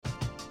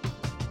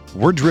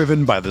We're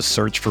driven by the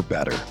search for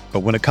better. But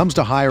when it comes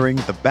to hiring,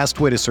 the best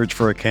way to search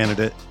for a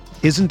candidate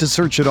isn't to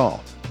search at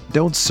all.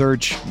 Don't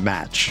search,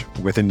 match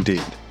with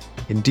Indeed.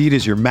 Indeed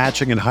is your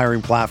matching and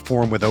hiring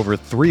platform with over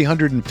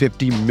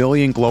 350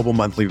 million global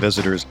monthly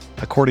visitors,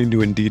 according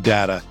to Indeed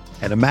data,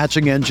 and a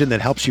matching engine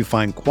that helps you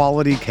find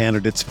quality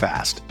candidates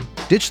fast.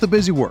 Ditch the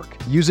busy work.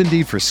 Use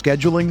Indeed for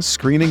scheduling,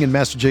 screening, and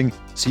messaging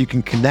so you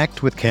can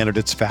connect with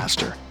candidates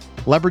faster.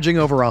 Leveraging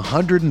over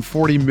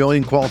 140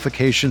 million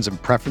qualifications and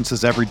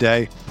preferences every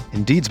day,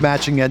 Indeed's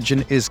matching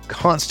engine is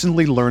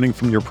constantly learning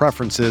from your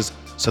preferences,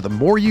 so the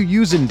more you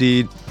use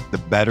Indeed, the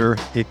better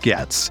it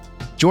gets.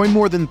 Join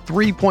more than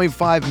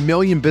 3.5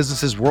 million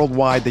businesses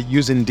worldwide that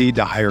use Indeed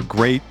to hire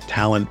great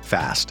talent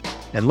fast.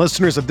 And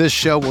listeners of this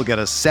show will get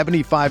a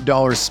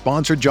 $75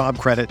 sponsored job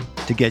credit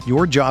to get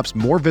your jobs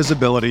more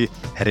visibility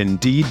at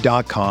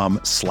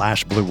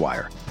Indeed.com/Blue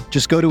Wire.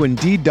 Just go to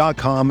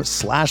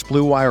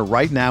Indeed.com/Blue Wire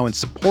right now and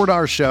support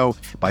our show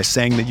by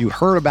saying that you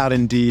heard about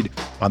Indeed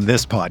on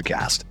this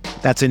podcast.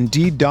 That's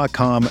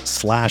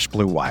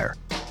Indeed.com/Blue Wire.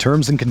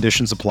 Terms and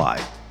conditions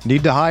apply.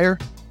 Need to hire?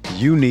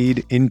 You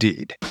need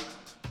Indeed.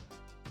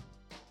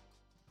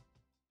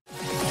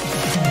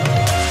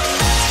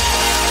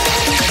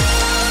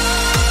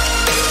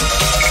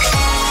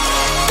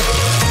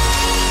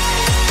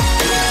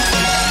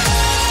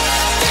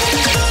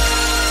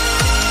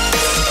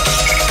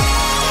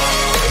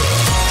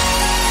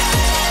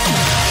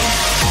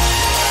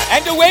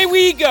 And away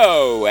we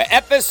go.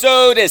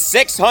 Episode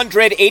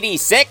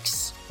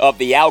 686 of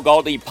the Al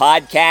Galdi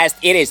podcast.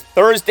 It is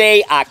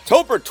Thursday,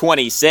 October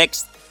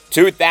 26th,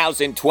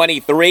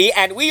 2023,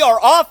 and we are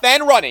off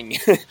and running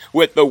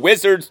with the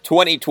Wizards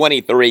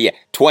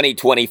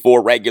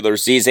 2023-2024 regular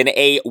season.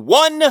 A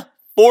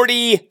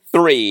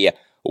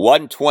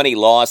 143-120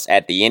 loss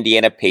at the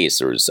Indiana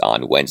Pacers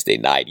on Wednesday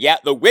night. Yeah,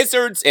 the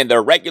Wizards in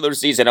their regular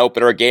season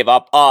opener gave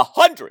up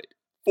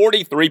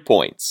 143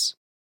 points.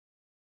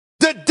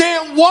 The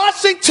damn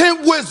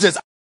Washington Wizards.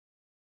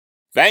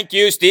 Thank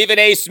you, Stephen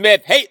A.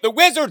 Smith. Hey, the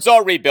Wizards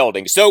are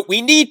rebuilding, so we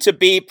need to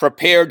be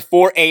prepared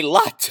for a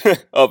lot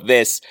of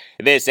this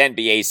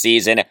NBA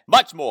season.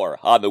 Much more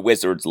on the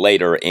Wizards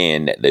later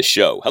in the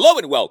show. Hello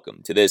and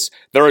welcome to this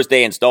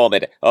Thursday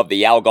installment of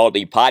the Al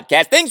Galdi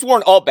podcast. Things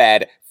weren't all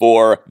bad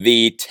for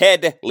the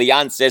Ted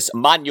Leonsis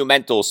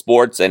monumental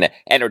sports and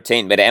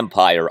entertainment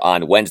empire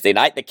on Wednesday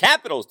night. The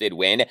Capitals did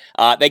win.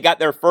 They got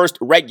their first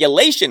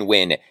regulation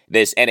win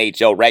this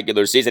NHL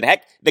regular season.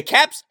 Heck, the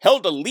Caps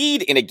held a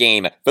lead in a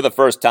game for the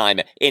first time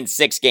in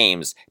 6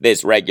 games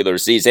this regular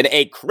season.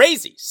 A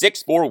crazy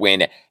 6-4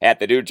 win at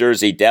the New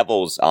Jersey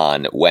Devils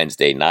on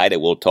Wednesday night.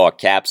 And we'll talk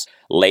Caps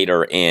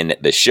later in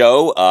the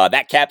show.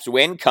 That Caps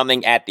win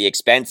coming at the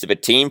expense of a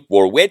team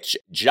for which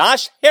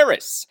Josh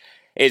Harris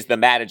is the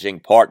managing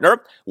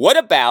partner. What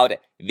about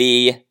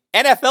the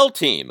NFL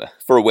team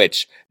for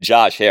which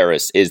Josh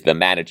Harris is the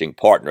managing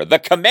partner? The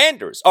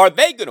Commanders, are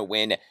they going to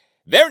win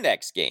their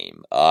next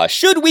game?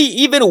 Should we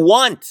even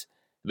want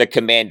the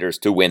Commanders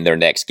to win their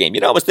next game?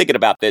 You know, I was thinking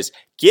about this.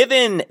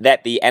 Given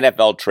that the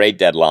NFL trade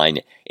deadline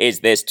is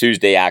this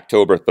Tuesday,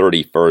 October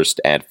 31st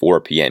at 4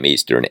 p.m.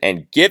 Eastern,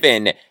 and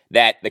given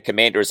that the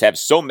Commanders have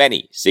so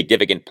many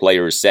significant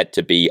players set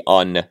to be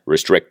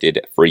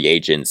unrestricted free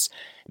agents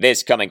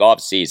this coming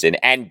offseason,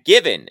 and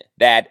given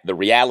that the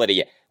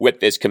reality with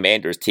this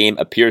Commanders team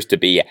appears to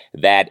be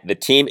that the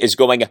team is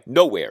going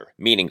nowhere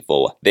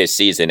meaningful this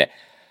season,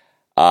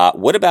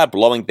 what about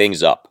blowing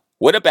things up?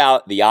 What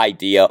about the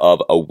idea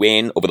of a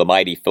win over the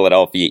mighty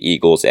Philadelphia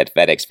Eagles at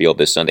FedEx Field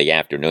this Sunday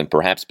afternoon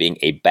perhaps being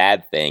a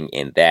bad thing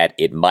in that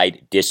it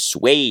might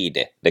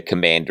dissuade the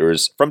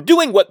Commanders from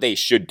doing what they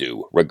should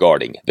do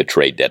regarding the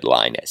trade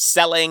deadline,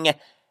 selling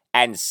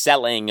and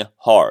selling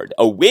hard?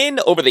 A win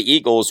over the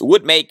Eagles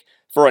would make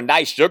for a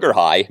nice sugar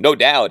high, no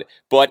doubt,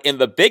 but in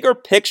the bigger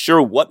picture,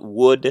 what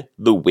would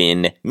the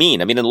win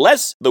mean? I mean,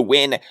 unless the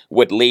win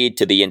would lead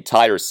to the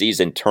entire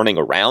season turning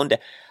around,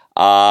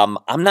 I'm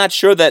not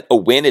sure that a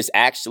win is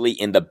actually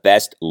in the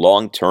best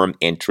long-term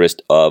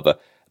interest of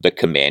the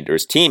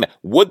Commanders team.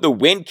 Would the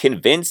win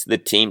convince the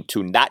team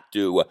to not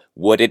do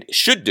what it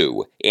should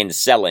do in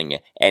selling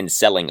and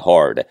selling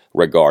hard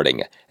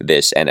regarding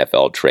this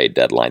NFL trade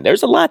deadline?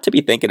 There's a lot to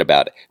be thinking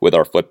about with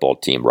our football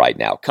team right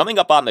now. Coming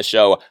up on the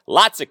show,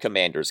 lots of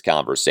Commanders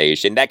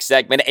conversation. Next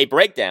segment, a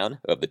breakdown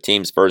of the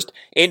team's first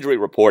injury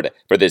report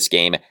for this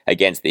game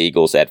against the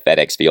Eagles at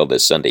FedEx Field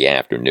this Sunday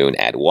afternoon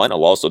at 1.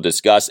 I'll also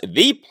discuss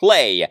the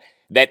play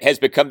that has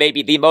become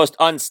maybe the most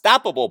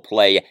unstoppable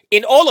play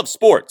in all of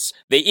sports.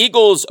 The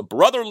Eagles'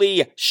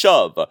 brotherly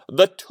shove,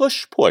 the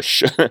tush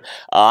push,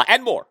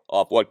 and more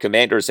off what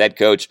Commanders head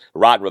coach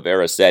Ron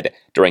Rivera said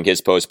during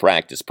his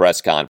post-practice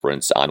press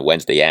conference on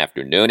Wednesday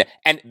afternoon.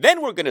 And then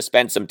we're going to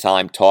spend some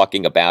time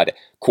talking about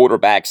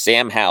quarterback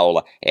Sam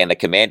Howell and the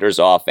Commanders'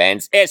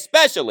 offense,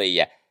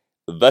 especially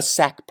the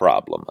sack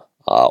problem.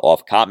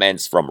 off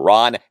comments from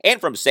Ron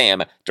and from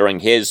Sam during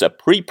his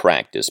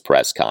pre-practice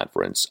press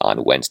conference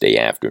on Wednesday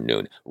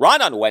afternoon.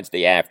 Ron on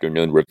Wednesday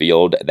afternoon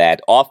revealed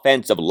that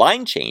offensive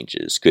line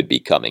changes could be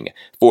coming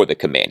for the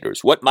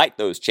Commanders. What might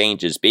those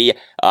changes be?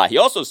 He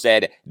also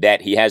said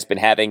that he has been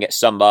having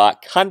some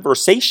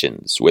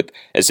conversations with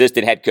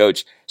assistant head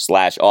coach /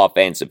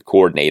 offensive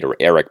coordinator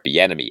Eric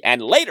Bieniemy.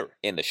 And later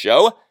in the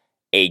show,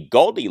 a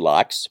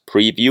Goldilocks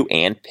preview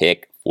and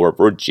pick for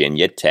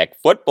Virginia Tech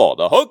football.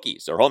 The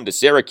Hokies are home to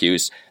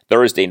Syracuse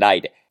Thursday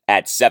night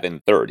at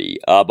 7:30.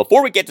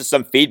 Before we get to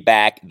some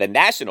feedback, the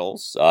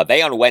Nationals,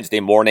 they on Wednesday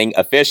morning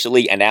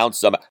officially announced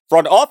some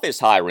front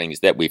office hirings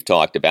that we've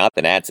talked about.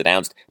 The Nats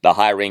announced the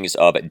hirings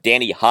of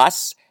Danny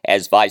Haas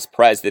as Vice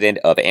President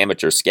of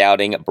Amateur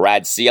Scouting,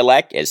 Brad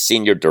Ciolek as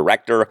Senior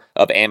Director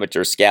of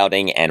Amateur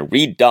Scouting, and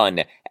Reed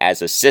Dunn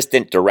as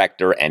Assistant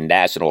Director and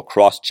National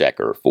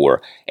Crosschecker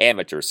for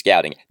Amateur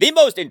Scouting. The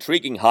most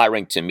intriguing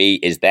hiring to me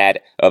is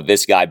that of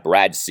this guy,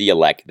 Brad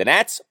Ciolek. The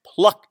Nats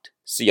plucked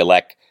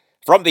Ciolek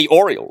from the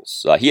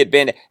Orioles. He had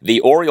been the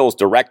Orioles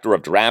Director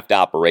of Draft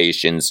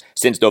Operations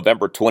since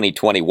November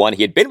 2021.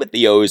 He had been with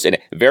the O's in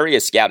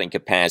various scouting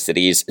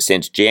capacities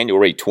since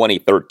January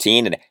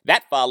 2013, and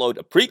that followed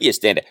a previous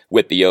stint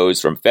with the O's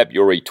from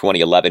February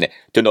 2011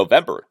 to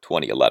November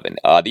 2011.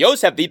 The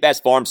O's have the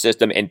best farm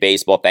system in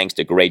baseball thanks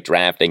to great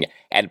drafting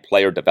and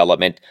player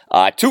development,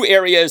 two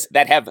areas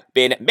that have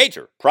been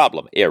major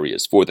problem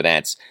areas for the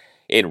Nats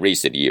in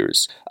recent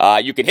years.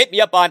 You can hit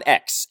me up on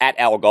X at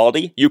Al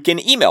Galdi. You can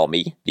email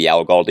me, the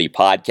Al Galdi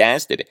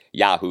podcast at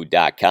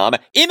yahoo.com.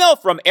 Email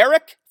from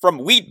Eric from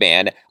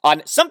Weedman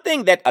on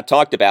something that I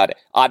talked about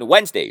on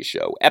Wednesday's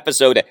show,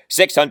 episode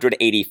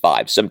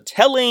 685. Some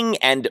telling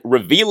and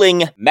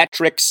revealing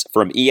metrics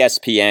from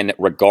ESPN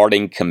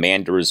regarding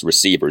Commanders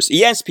receivers.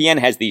 ESPN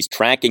has these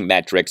tracking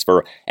metrics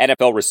for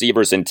NFL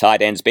receivers and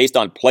tight ends based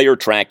on player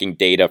tracking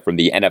data from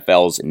the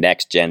NFL's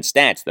next-gen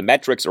stats. The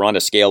metrics are on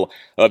a scale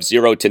of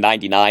 0 to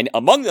 99.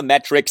 Among the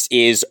metrics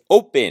is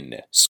open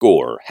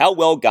score, how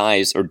well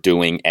guys are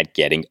doing at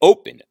getting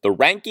open. The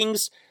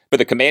rankings for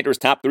the Commanders'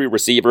 top 3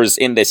 receivers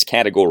in this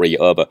category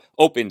of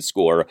open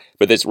score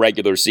for this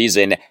regular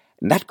season,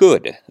 not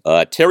good.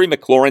 Terry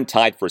McLaurin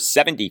tied for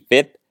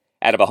 75th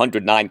out of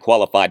 109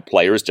 qualified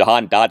players.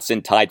 Jahan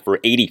Dotson tied for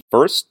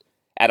 81st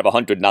out of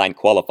 109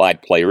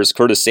 qualified players.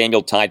 Curtis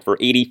Samuel tied for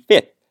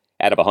 85th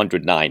out of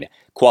 109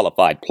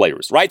 qualified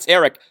players. Writes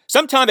Eric,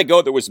 some time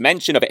ago there was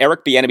mention of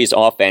Eric Bieniemy's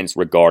offense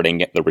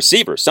regarding the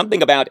receivers,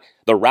 something about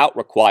the route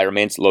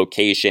requirements,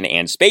 location,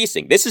 and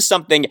spacing. This is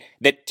something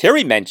that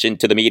Terry mentioned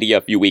to the media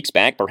a few weeks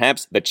back.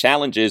 Perhaps the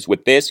challenges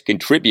with this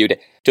contribute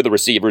to the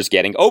receivers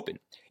getting open.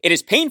 It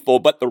is painful,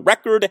 but the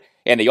record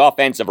and the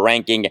offensive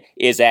ranking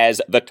is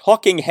as the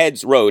talking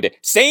heads rode,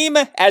 same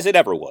as it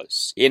ever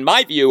was. In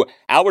my view,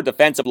 our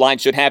defensive line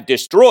should have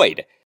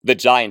destroyed the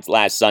Giants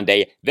last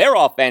Sunday. Their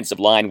offensive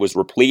line was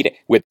replete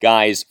with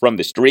guys from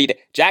the street.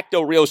 Jack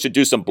Del Rio should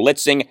do some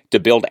blitzing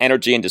to build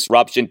energy and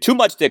disruption. Too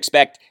much to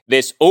expect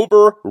this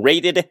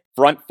overrated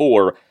front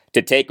four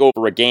to take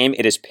over a game.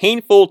 It is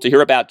painful to hear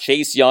about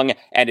Chase Young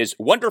and his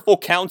wonderful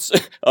counts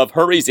of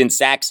hurries and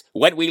sacks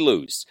when we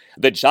lose.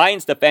 The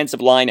Giants' defensive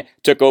line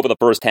took over the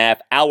first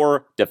half.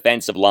 Our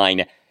defensive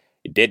line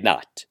did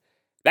not.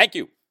 Thank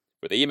you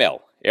for the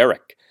email,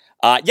 Eric.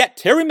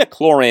 Terry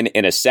McLaurin,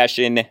 in a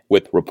session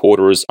with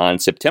reporters on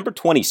September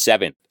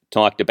 27th,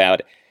 talked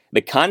about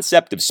the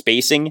concept of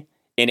spacing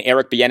in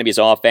Eric Bieniemy's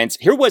offense.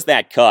 Here was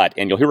that cut,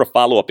 and you'll hear a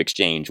follow-up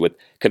exchange with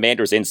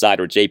Commanders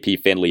insider J.P.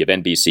 Finley of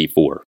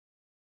NBC4.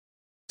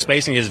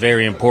 Spacing is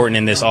very important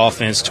in this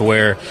offense to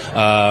where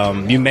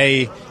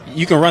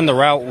you can run the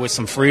route with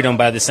some freedom,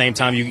 but at the same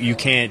time you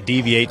can't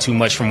deviate too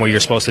much from where you're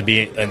supposed to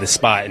be in the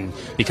spot, and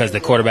because the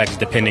quarterback is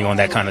depending on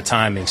that kind of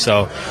timing.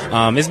 So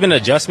it's been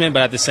an adjustment,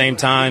 but at the same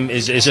time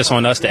it's just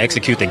on us to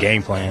execute the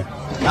game plan.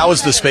 How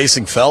has the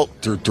spacing felt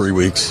through 3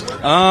 weeks?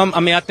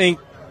 I think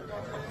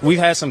we've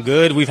had some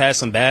good, we've had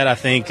some bad. I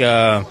think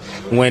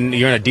when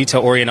you're in a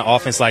detail-oriented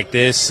offense like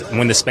this,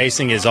 when the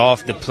spacing is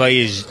off, the play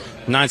is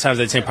 9 times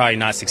out of 10 probably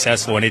not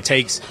successful, and it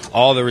takes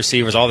all the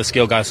receivers, all the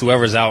skill guys,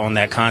 whoever's out on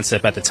that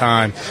concept at the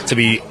time, to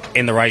be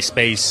in the right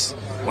space,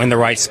 in the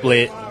right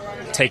split,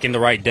 taking the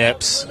right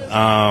depths,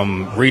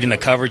 reading the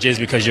coverages,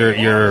 because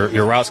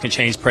your routes can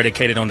change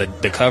predicated on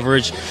the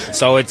coverage.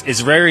 So it's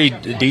very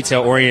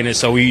detail oriented.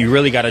 So we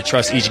really got to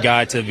trust each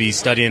guy to be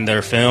studying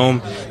their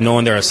film,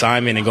 knowing their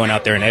assignment, and going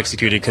out there and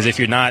execute it. Because if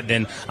you're not,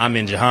 then I'm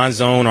in Jahan's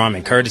zone or I'm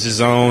in Curtis's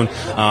zone,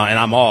 and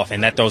I'm off,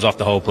 and that throws off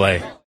the whole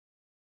play.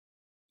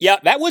 Yeah,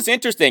 that was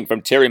interesting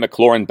from Terry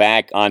McLaurin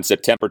back on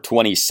September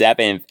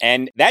 27th,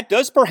 and that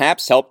does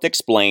perhaps help to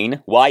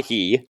explain why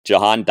he,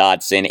 Jahan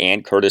Dotson,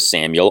 and Curtis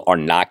Samuel are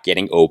not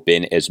getting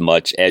open as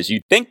much as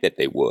you'd think that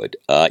they would.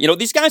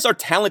 These guys are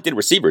talented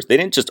receivers. They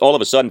didn't just all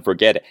of a sudden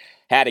forget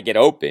how to get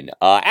open.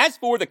 As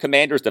for the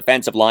Commanders'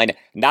 defensive line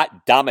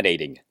not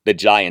dominating the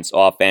Giants'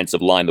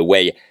 offensive line the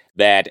way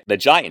that the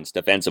Giants'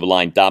 defensive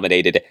line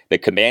dominated the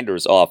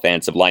Commanders'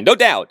 offensive line, no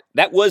doubt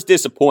that was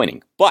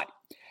disappointing, but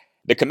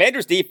The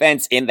Commanders'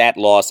 defense in that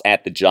loss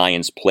at the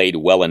Giants played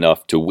well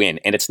enough to win,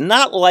 and it's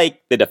not like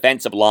the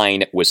defensive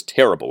line was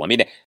terrible. I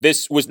mean,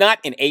 this was not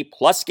an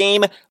A-plus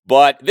game,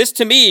 but this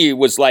to me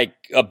was like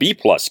a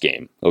B-plus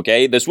game,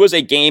 okay? This was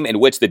a game in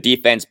which the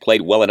defense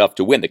played well enough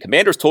to win. The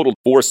Commanders totaled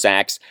 4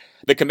 sacks.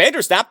 The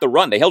Commanders stopped the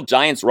run. They held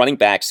Giants running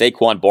back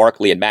Saquon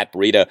Barkley and Matt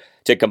Breida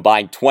to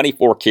combine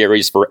 24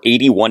 carries for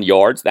 81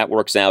 yards. That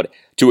works out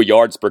to a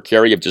yards per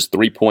carry of just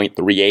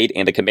 3.38.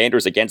 And the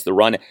Commanders against the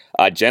run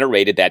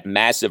generated that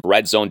massive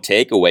red zone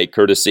takeaway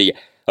courtesy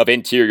of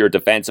interior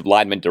defensive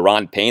lineman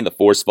Deron Payne, the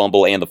forced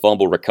fumble and the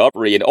fumble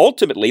recovery. And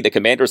ultimately, the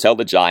Commanders held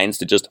the Giants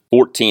to just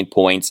 14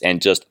 points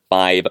and just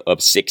 5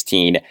 of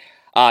 16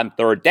 on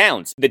third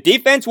downs. The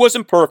defense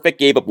wasn't perfect,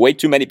 gave up way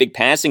too many big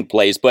passing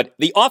plays, but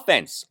the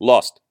offense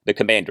lost the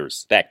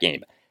Commanders that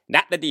game,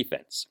 not the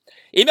defense.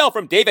 Email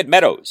from David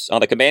Meadows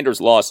on the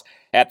Commanders' loss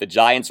at the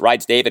Giants.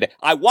 Writes David,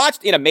 I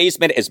watched in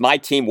amazement as my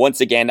team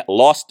once again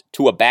lost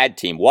to a bad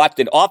team. Watched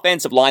an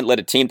offensive line-led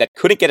a team that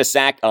couldn't get a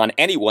sack on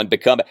anyone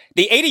become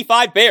the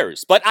 85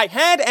 Bears. But I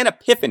had an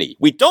epiphany.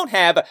 We don't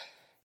have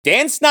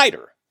Dan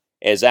Snyder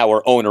as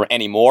our owner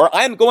anymore.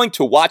 I am going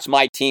to watch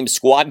my team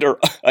squander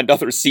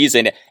another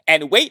season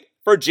and wait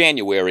for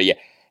January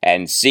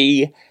and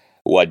see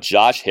what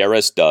Josh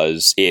Harris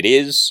does. It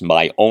is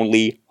my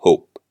only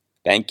hope.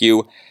 Thank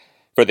you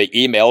for the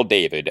email,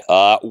 David.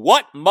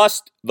 What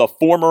must the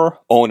former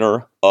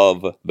owner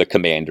of the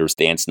Commanders,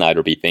 Dan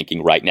Snyder, be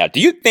thinking right now? Do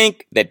you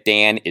think that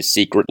Dan is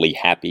secretly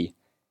happy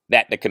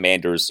that the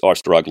Commanders are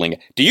struggling?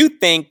 Do you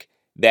think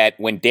that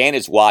when Dan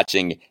is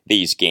watching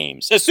these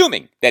games,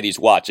 assuming that he's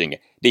watching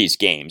these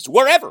games,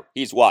 wherever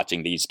he's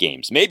watching these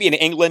games, maybe in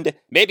England,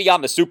 maybe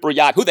on the super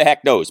yacht, who the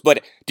heck knows,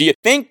 but do you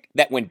think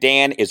that when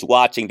Dan is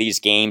watching these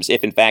games,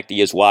 if in fact he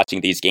is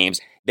watching these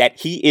games, that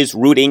he is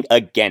rooting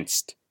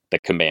against the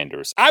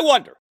Commanders? I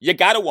wonder. You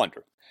gotta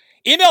wonder.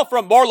 Email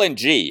from Marlon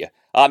G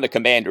on the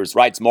Commanders.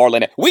 Writes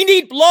Marlon, we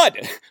need blood.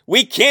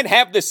 We can't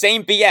have the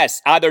same BS.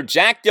 Either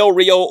Jack Del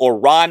Rio or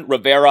Ron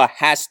Rivera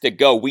has to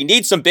go. We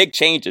need some big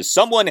changes.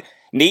 Someone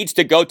needs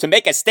to go to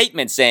make a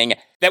statement saying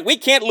that we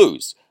can't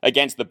lose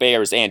against the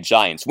Bears and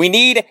Giants. We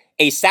need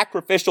a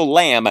sacrificial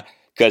lamb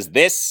because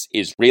this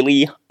is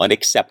really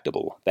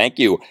unacceptable. Thank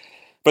you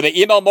for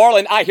the email,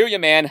 Marlon. I hear you,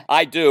 man.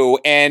 I do.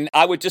 And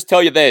I would just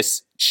tell you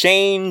this.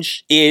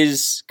 Change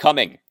is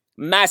coming.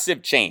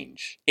 Massive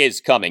change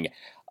is coming.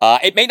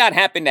 It may not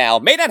happen now,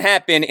 may not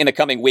happen in the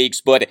coming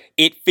weeks, but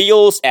it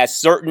feels as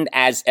certain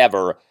as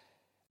ever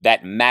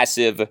that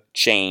massive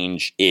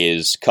change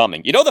is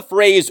coming. You know the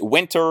phrase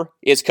winter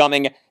is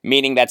coming,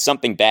 meaning that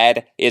something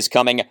bad is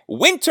coming?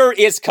 Winter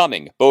is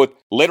coming, both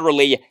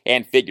literally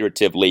and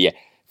figuratively,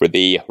 for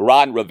the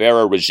Ron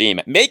Rivera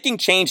regime. Making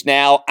change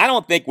now, I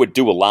don't think would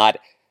do a lot,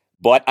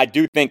 but I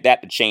do think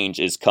that the change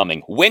is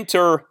coming.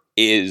 Winter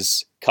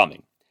is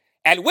coming.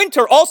 And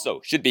winter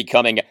also should be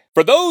coming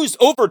for those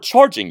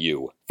overcharging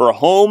you for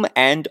home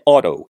and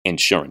auto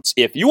insurance.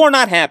 If you are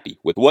not happy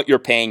with what you're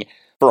paying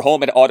for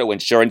home and auto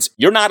insurance,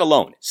 you're not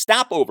alone.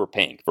 Stop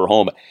overpaying for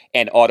home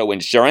and auto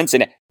insurance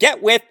and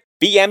get with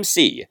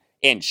BMC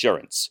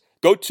Insurance.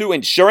 Go to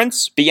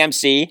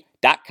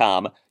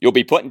insurancebmc.com. You'll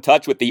be put in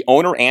touch with the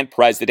owner and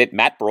president,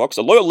 Matt Brooks,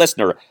 a loyal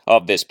listener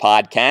of this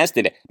podcast,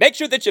 and make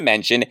sure that you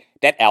mention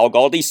that Al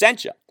Galdi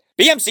sent you.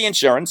 BMC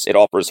Insurance, it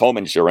offers home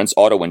insurance,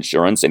 auto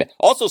insurance, and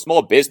also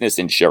small business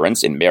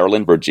insurance in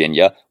Maryland,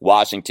 Virginia,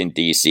 Washington,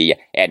 D.C.,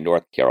 and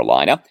North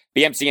Carolina.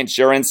 BMC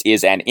Insurance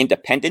is an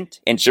independent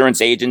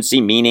insurance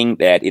agency, meaning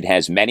that it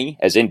has many,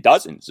 as in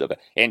dozens, of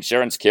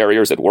insurance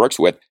carriers it works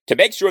with to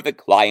make sure that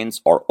clients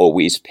are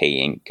always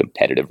paying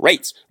competitive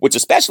rates. What's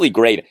especially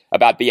great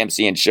about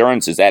BMC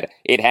Insurance is that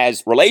it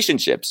has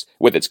relationships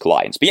with its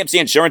clients. BMC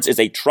Insurance is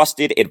a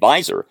trusted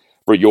advisor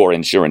for your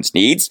insurance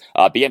needs.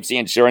 BMC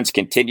Insurance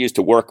continues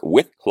to work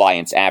with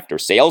clients after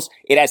sales.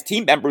 It has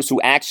team members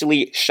who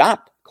actually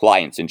shop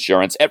clients'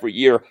 insurance every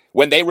year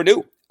when they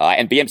renew.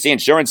 And BMC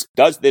Insurance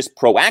does this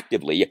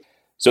proactively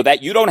so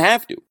that you don't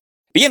have to.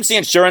 BMC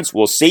Insurance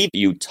will save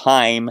you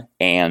time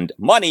and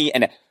money.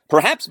 And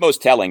perhaps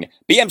most telling,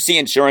 BMC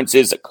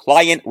Insurance's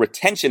client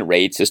retention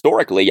rates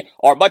historically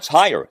are much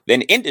higher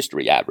than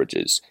industry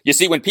averages. You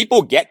see, when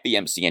people get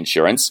BMC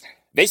Insurance,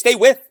 they stay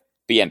with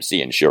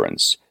BMC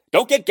Insurance.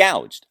 Don't get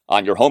gouged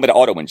on your home and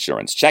auto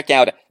insurance. Check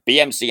out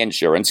BMC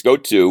Insurance. Go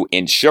to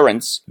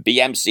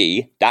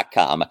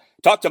insurancebmc.com.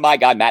 Talk to my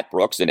guy, Matt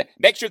Brooks, and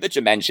make sure that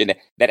you mention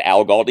that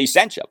Al Galdi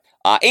sent you.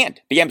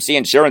 And BMC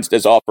Insurance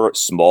does offer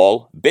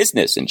small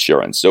business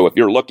insurance. So if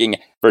you're looking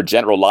for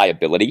general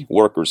liability,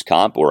 workers'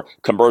 comp, or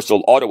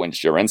commercial auto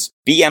insurance,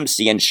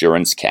 BMC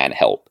Insurance can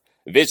help.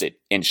 Visit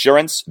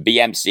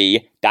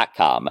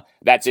insurancebmc.com.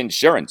 That's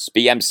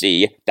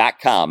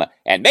insurancebmc.com.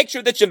 And make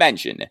sure that you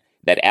mention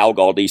that Al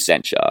Galdi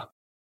sent you.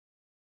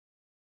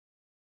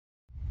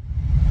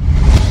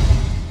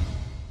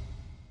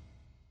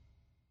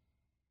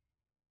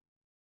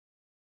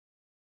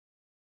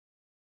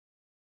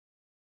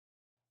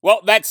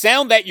 Well, that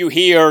sound that you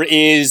hear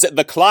is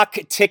the clock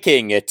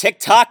ticking,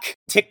 tick-tock,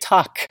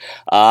 tick-tock,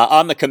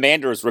 on the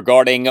Commanders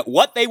regarding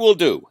what they will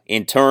do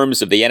in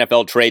terms of the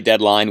NFL trade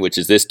deadline, which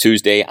is this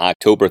Tuesday,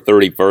 October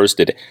 31st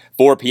at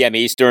 4 p.m.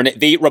 Eastern.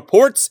 The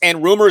reports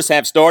and rumors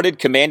have started.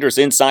 Commanders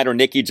insider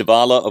Nikki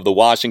Javala of the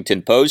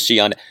Washington Post,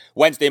 she on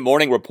Wednesday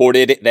morning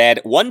reported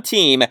that one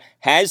team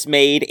has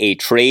made a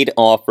trade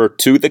offer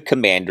to the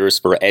Commanders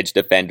for edge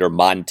defender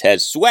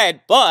Montez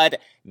Sweat, but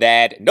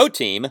that no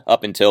team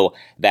up until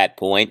that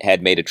point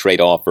had made a trade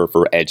offer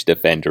for edge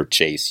defender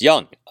Chase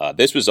Young.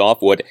 This was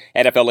off what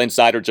NFL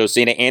insider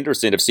Josina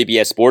Anderson of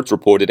CBS Sports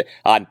reported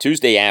on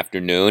Tuesday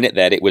afternoon,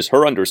 that it was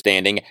her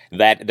understanding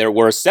that there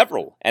were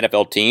several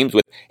NFL teams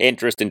with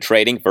interest in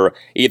trading for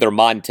either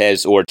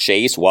Montez or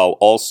Chase, while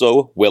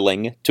also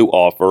willing to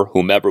offer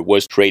whomever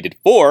was traded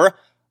for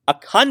a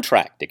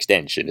contract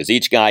extension, as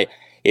each guy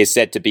is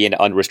set to be an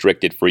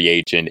unrestricted free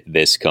agent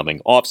this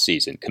coming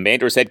offseason.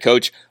 Commanders head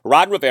coach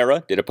Ron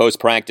Rivera did a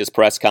post-practice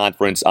press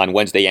conference on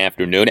Wednesday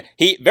afternoon.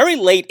 He, very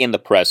late in the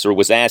presser,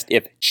 was asked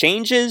if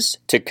changes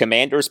to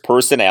Commanders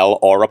personnel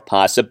are a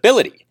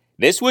possibility.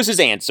 This was his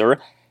answer,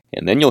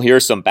 and then you'll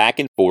hear some back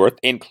and forth,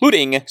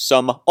 including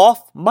some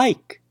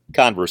off-mic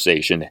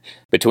conversation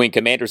between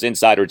Commanders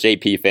insider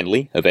J.P.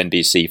 Finley of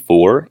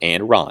NBC4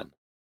 and Ron.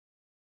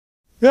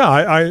 Yeah,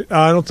 I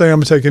don't think I'm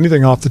going to take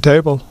anything off the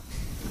table.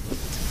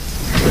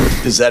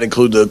 Does that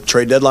include the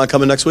trade deadline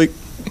coming next week?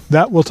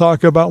 That we'll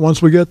talk about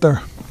once we get there.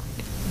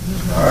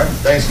 All right.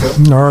 Thanks,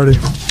 Coach. All righty.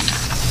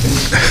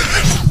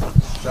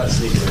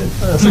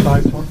 That's a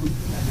nice one.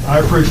 I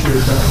appreciate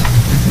that.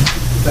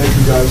 Thank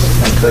you, guys.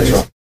 Thanks,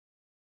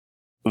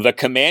 Ron. The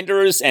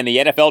Commanders and the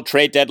NFL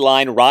trade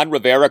deadline, Ron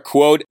Rivera,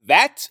 quote,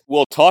 "That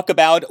we'll talk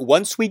about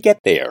once we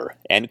get there,"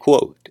 end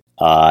quote.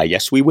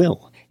 Yes, we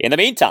will. In the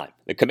meantime,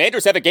 the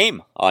Commanders have a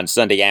game on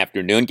Sunday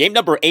afternoon, game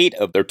number 8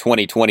 of their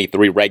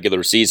 2023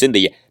 regular season.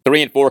 The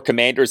 3-4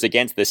 Commanders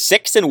against the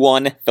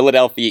 6-1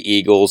 Philadelphia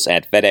Eagles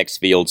at FedEx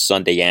Field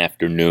Sunday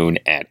afternoon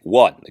at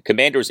 1. The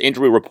Commanders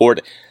injury report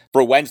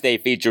for Wednesday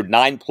featured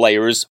 9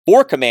 players.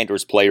 4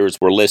 Commanders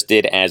players were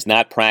listed as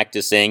not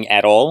practicing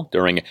at all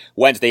during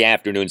Wednesday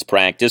afternoon's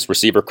practice.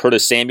 Receiver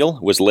Curtis Samuel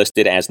was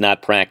listed as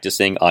not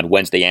practicing on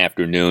Wednesday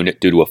afternoon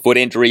due to a foot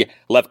injury.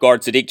 Left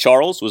guard Sadiq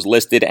Charles was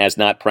listed as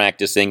not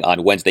practicing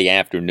on Wednesday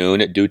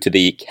afternoon due to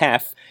the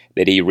calf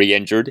that he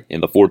re-injured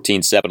in the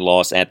 14-7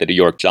 loss at the New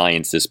York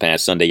Giants this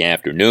past Sunday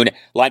afternoon.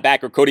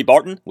 Linebacker Cody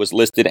Barton was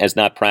listed as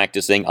not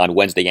practicing on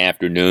Wednesday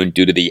afternoon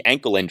due to the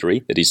ankle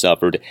injury that he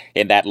suffered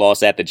in that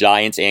loss at the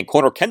Giants, and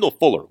corner Kendall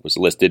Fuller was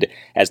listed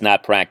as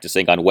not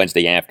practicing on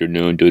Wednesday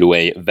afternoon due to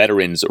a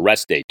veteran's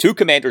rest day. 2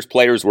 Commanders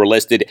players were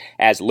listed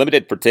as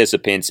limited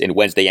participants in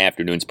Wednesday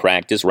afternoon's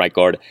practice. Right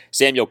guard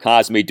Samuel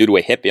Cosme due to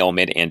a hip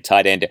ailment, and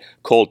tight end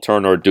Cole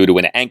Turner due to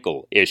an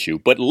ankle issue.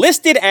 But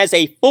listed as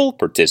a full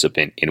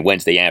participant in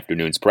Wednesday afternoon's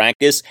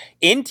practice,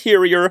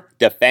 interior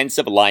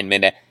defensive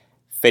lineman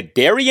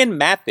Phidarian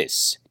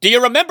Mathis. Do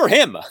you remember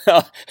him?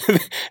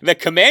 The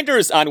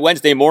Commanders on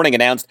Wednesday morning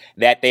announced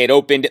that they had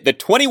opened the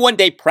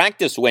 21-day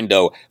practice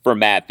window for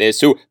Mathis,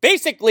 who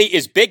basically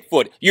is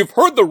Bigfoot. You've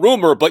heard the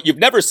rumor, but you've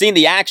never seen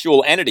the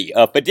actual entity.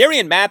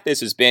 Phidarian Mathis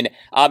has been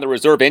on the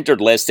reserve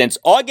injured list since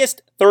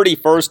August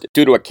 31st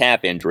due to a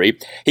calf injury.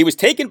 He was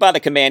taken by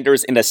the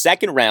Commanders in the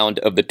second round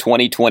of the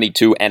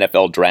 2022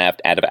 NFL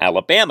Draft out of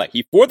Alabama.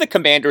 He, for the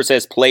Commanders,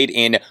 has played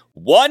in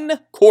 1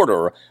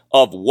 quarter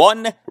of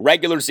 1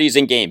 regular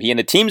season game. He, in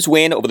the team's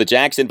win over the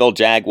Jacksonville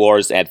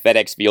Jaguars at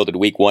FedEx Field in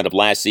Week 1 of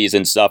last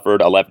season,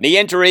 suffered a left knee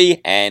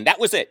injury, and that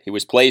was it. He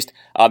was placed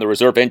on the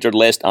reserve injured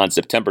list on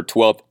September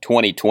 12th,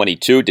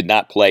 2022, did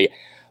not play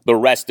the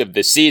rest of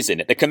the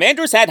season. The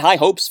Commanders had high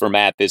hopes for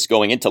Mathis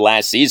going into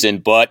last season,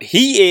 but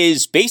he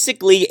is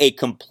basically a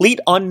complete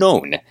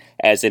unknown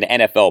as an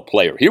NFL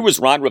player. Here was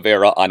Ron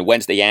Rivera on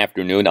Wednesday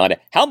afternoon on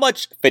how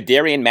much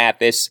Phidarian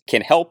Mathis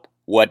can help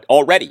what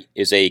already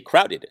is a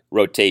crowded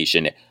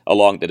rotation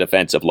along the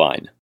defensive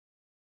line.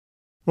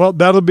 Well,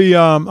 that'll be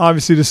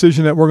obviously a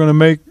decision that we're going to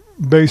make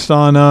based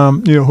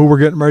on who we're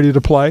getting ready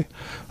to play.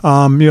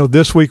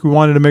 This week we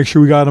wanted to make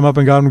sure we got him up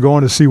and got him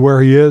going to see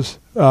where he is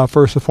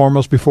first and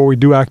foremost before we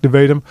do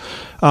activate him.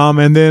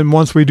 And then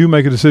once we do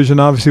make a decision,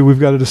 obviously we've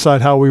got to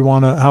decide how we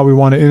want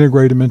to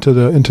integrate him into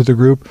the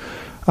group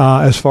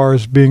as far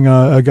as being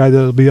a guy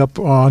that'll be up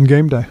on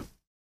game day.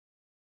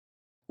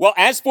 Well,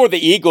 as for the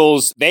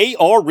Eagles, they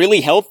are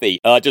really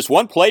healthy. Just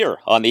one player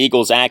on the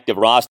Eagles' active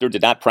roster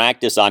did not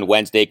practice on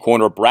Wednesday,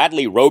 corner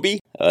Bradley Roby.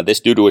 This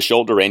due to a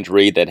shoulder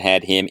injury that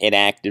had him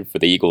inactive for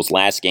the Eagles'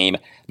 last game,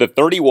 the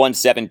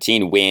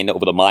 31-17 win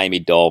over the Miami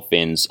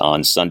Dolphins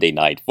on Sunday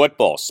Night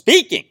Football.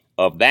 Speaking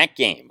of that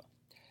game,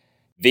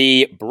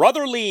 the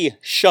brotherly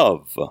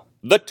shove,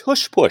 the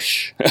tush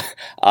push,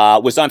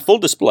 was on full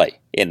display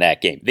in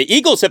that game. The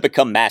Eagles have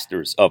become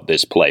masters of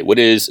this play, what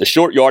is a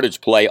short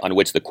yardage play on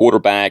which the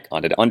quarterback,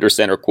 on an under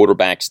center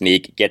quarterback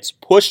sneak, gets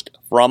pushed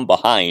from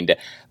behind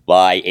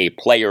by a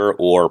player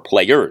or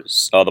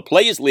players. The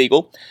play is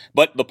legal,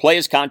 but the play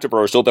is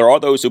controversial. There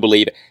are those who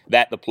believe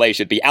that the play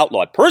should be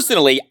outlawed.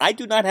 Personally, I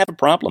do not have a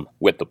problem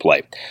with the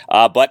play,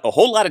 but a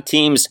whole lot of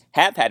teams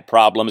have had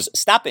problems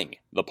stopping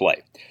the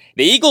play.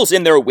 The Eagles,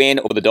 in their win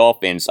over the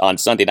Dolphins on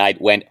Sunday night,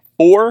 went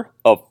 4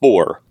 of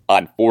 4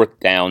 on fourth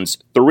downs.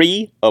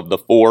 3 of the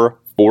 4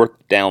 fourth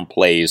down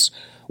plays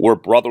were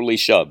brotherly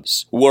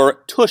shoves,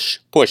 were tush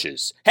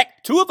pushes.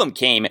 Heck, 2 of them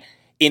came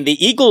in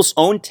the Eagles'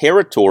 own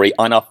territory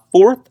on a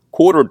fourth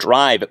quarter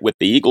drive with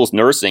the Eagles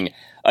nursing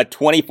a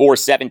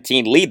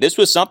 24-17 lead. This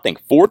was something.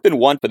 4th and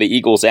 1 for the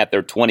Eagles at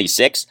their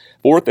 26.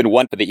 4th and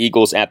 1 for the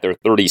Eagles at their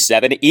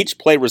 37. Each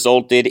play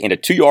resulted in a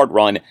 2-yard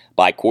run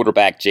by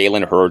quarterback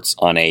Jalen Hurts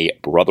on a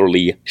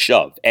brotherly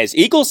shove. As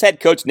Eagles head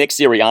coach Nick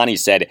Sirianni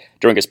said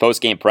during his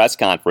postgame press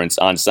conference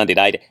on Sunday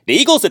night, the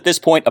Eagles at this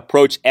point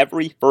approach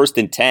every 1st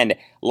and 10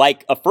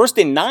 like a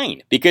 1st and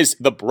 9 because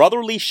the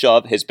brotherly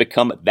shove has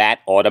become that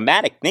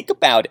automatic. Think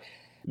about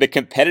the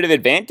competitive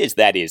advantage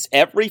that is.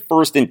 Every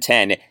 1st and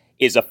 10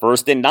 is a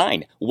 1st and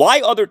 9.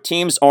 Why other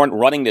teams aren't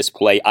running this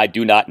play, I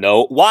do not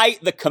know. Why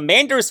the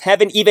Commanders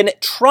haven't even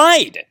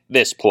tried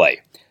this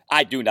play,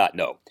 I do not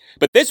know.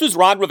 But this was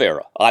Ron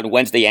Rivera on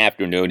Wednesday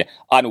afternoon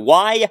on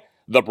why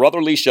the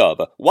brotherly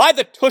shove, why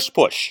the tush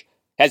push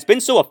has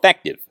been so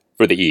effective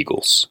for the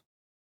Eagles.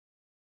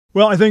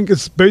 Well, I think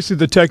it's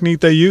basically the technique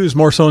they use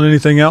more so than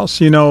anything else.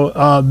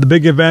 The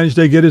big advantage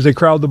they get is they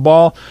crowd the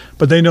ball,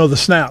 but they know the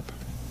snap.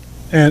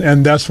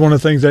 And that's one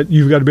of the things that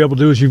you've got to be able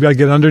to do is you've got to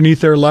get underneath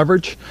their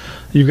leverage.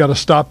 You've got to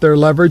stop their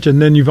leverage, and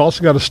then you've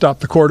also got to stop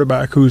the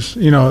quarterback, who's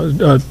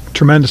a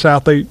tremendous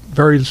athlete,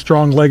 very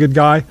strong-legged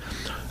guy,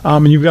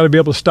 and you've got to be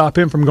able to stop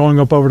him from going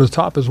up over the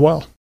top as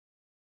well.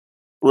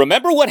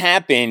 Remember what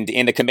happened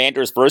in the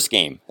Commanders' first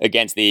game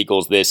against the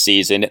Eagles this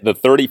season, the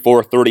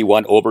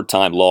 34-31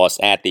 overtime loss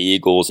at the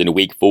Eagles in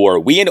Week 4.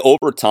 We in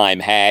overtime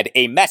had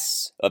a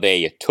mess of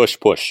a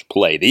tush-push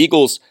play. The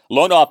Eagles'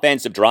 lone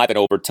offensive drive in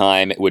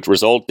overtime, which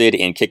resulted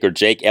in kicker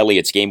Jake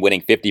Elliott's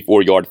game-winning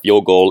 54-yard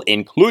field goal,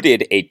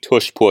 included a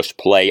tush-push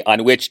play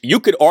on which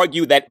you could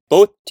argue that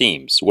both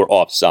teams were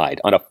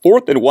offside. On a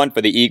 4th and 1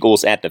 for the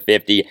Eagles at the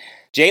 50,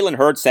 Jalen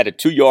Hurts had a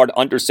 2-yard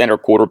under-center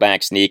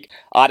quarterback sneak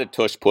on a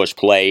tush-push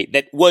play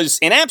that was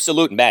an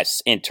absolute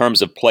mess in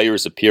terms of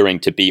players appearing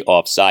to be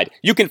offside.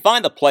 You can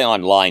find the play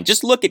online.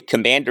 Just look at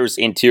Commanders'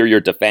 interior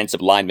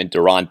defensive lineman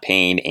Daron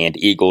Payne and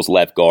Eagles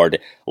left guard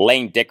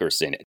Lane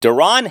Dickerson.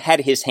 Daron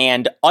had his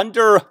hand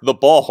under the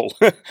ball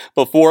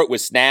before it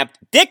was snapped.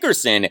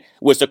 Dickerson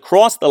was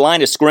across the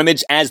line of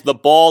scrimmage as the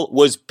ball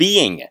was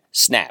being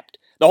snapped.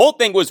 The whole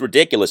thing was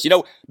ridiculous.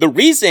 The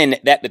reason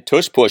that the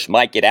tush push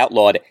might get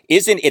outlawed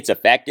isn't its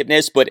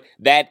effectiveness, but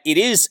that it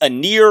is a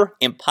near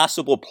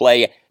impossible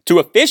play to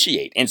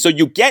officiate. And so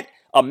you get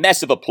a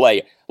mess of a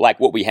play like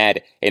what we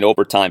had in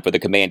overtime for the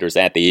Commanders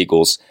at the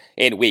Eagles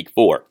in Week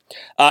 4.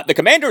 The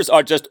Commanders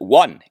are just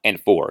 1 and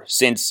 4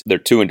 since their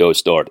 2-0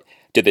 start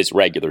to this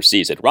regular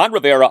season. Ron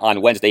Rivera on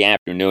Wednesday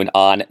afternoon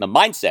on the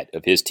mindset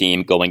of his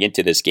team going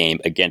into this game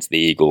against the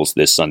Eagles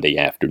this Sunday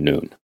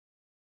afternoon.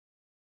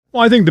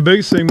 Well, I think the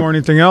biggest thing more than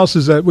anything else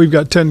is that we've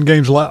got 10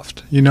 games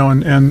left,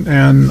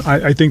 and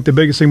I think the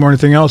biggest thing more than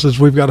anything else is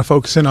we've got to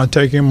focus in on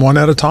taking them one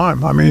at a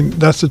time. I mean,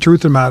 that's the truth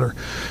of the matter,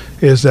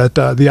 is that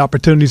the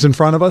opportunity's in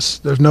front of us.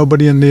 There's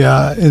nobody in the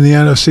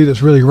NFC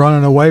that's really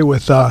running away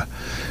with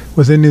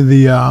any of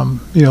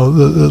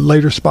the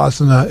later spots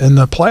in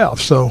the playoffs.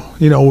 So,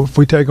 if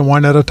we take them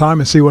one at a time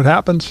and see what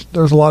happens,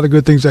 there's a lot of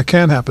good things that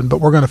can happen, but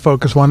we're going to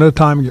focus one at a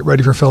time and get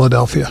ready for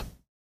Philadelphia.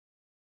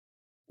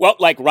 Well,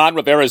 like Ron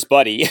Rivera's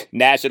buddy,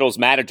 Nationals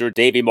manager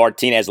Davey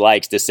Martinez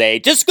likes to say,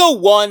 just go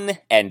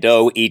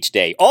 1-0 each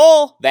day.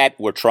 All that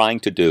we're trying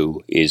to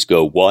do is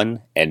go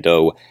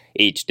 1-0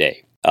 each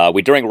day.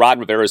 We, during Ron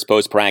Rivera's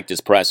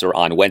post-practice presser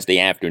on Wednesday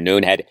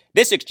afternoon, had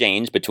this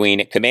exchange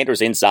between Commanders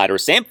insider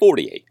Sam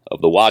Fortier of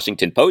the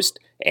Washington Post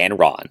and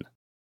Ron.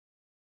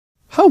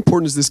 How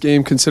important is this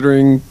game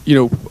considering,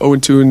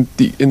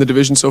 0-2 in the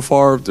division so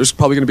far? There's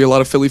probably going to be a lot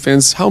of Philly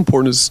fans. How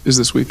important is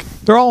this week?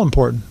 They're all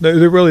important. They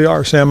really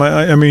are, Sam.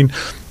 I mean,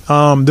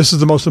 this is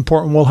the most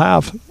important we'll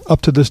have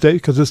up to this date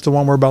because it's the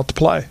one we're about to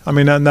play. I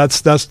mean, and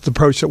that's the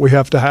approach that we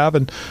have to have,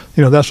 and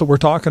that's what we're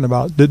talking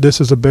about. This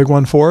is a big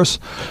one for us.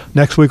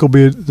 Next week will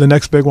be the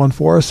next big one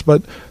for us,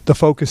 but the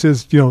focus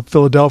is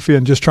Philadelphia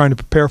and just trying to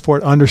prepare for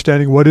it,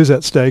 understanding what is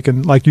at stake.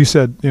 And like you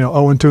said,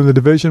 0-2 in the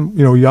division.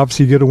 You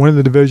obviously get a win in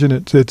the division.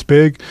 It's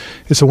big.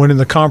 It's a win in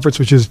the conference,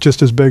 which is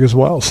just as big as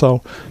well.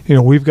 So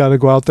we've got to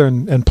go out there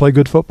and play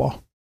good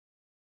football.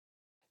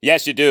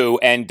 Yes, you do,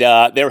 and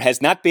there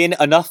has not been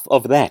enough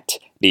of that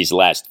these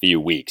last few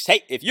weeks.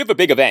 Hey, if you have a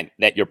big event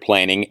that you're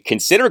planning,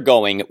 consider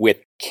going with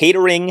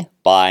Catering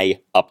by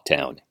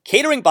Uptown.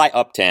 Catering by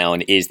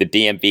Uptown is the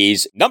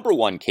DMV's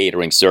 #1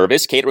 catering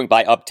service. Catering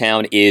by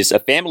Uptown is a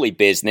family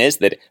business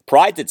that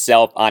prides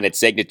itself on its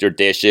signature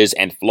dishes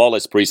and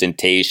flawless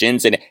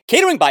presentations. And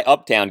Catering by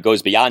Uptown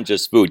goes beyond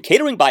just food.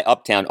 Catering by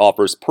Uptown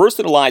offers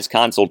personalized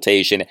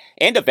consultation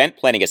and event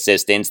planning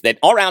assistance that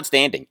are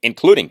outstanding,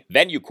 including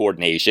venue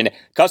coordination,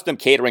 custom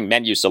catering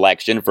menu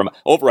selection from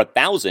over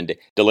 1,000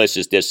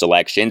 delicious dish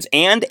selections,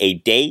 and a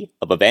day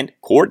of event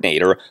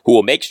coordinator who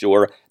will make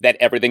sure that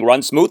everything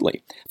runs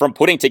smoothly. From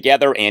putting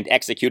together and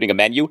executing a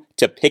menu,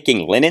 to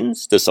picking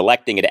linens, to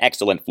selecting an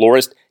excellent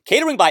florist,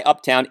 Catering by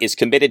Uptown is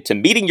committed to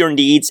meeting your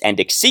needs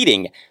and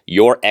exceeding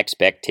your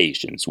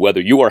expectations.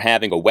 Whether you are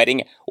having a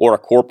wedding or a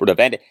corporate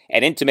event,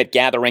 an intimate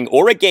gathering,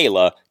 or a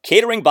gala,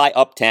 Catering by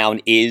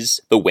Uptown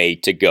is the way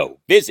to go.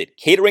 Visit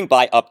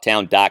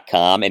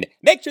cateringbyuptown.com and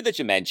make sure that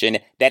you mention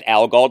that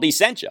Al Galdi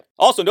sent you.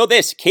 Also, know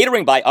this,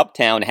 Catering by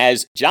Uptown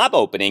has job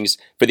openings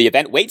for the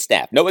event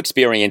waitstaff. No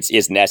experience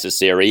is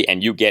necessary,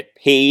 and you get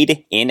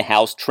paid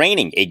in-house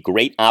training, a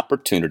great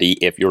opportunity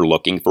if you're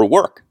looking for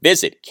work.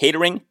 Visit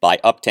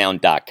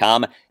cateringbyuptown.com.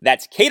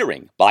 That's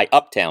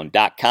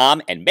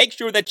cateringbyuptown.com, and make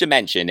sure that you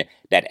mention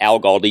that Al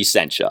Galdi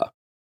sent you.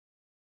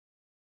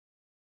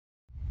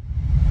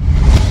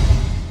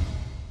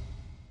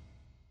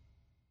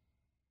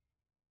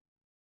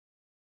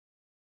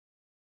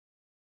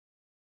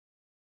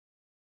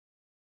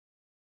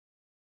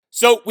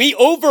 So we,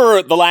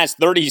 over the last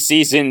 30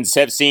 seasons,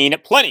 have seen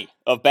plenty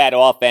of bad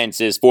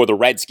offenses for the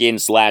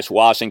Redskins /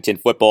 Washington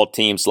football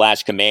team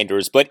 /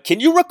 Commanders. But can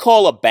you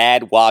recall a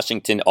bad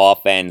Washington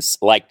offense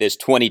like this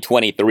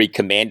 2023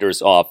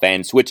 Commanders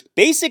offense, which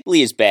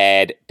basically is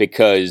bad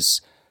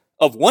because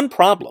of one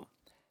problem?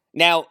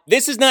 Now,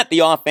 this is not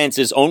the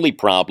offense's only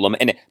problem,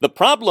 and the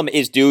problem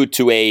is due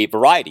to a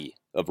variety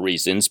of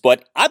reasons,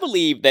 but I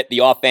believe that the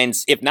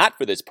offense, if not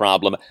for this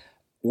problem,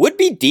 would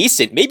be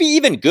decent, maybe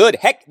even good.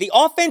 Heck, the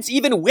offense,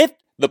 even with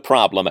the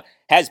problem,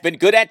 has been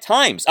good at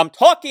times. I'm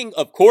talking,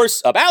 of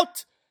course,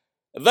 about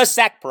the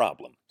sack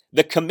problem.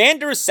 The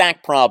Commanders'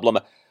 sack problem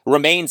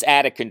remains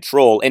out of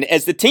control, and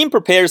as the team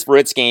prepares for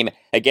its game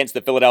against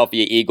the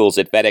Philadelphia Eagles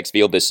at FedEx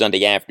Field this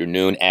Sunday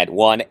afternoon at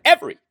 1,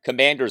 every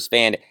Commanders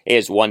fan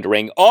is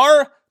wondering,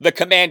 are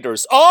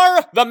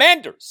the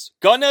Manders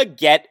gonna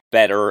get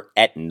better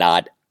at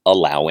not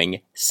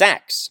allowing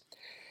sacks?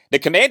 The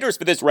Commanders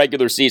for this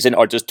regular season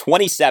are just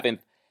 27th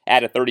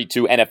out of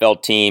 32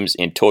 NFL teams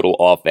in total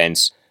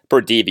offense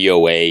per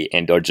DVOA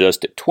and are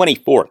just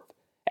 24th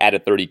out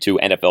of 32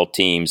 NFL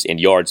teams in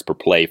yards per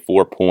play,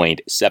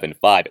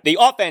 4.75. The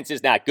offense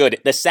is not good.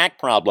 The sack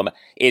problem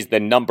is the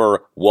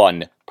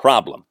 #1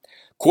 problem.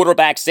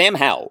 Quarterback Sam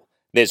Howell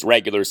this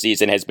regular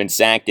season has been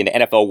sacked an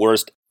NFL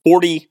worst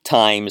 40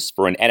 times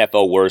for an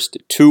NFL worst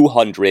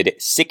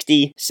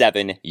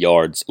 267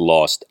 yards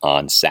lost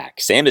on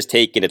sacks. Sam has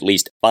taken at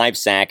least 5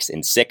 sacks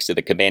in 6 of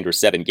the Commanders'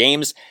 7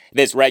 games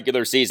this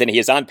regular season. He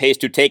is on pace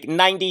to take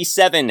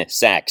 97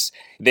 sacks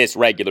this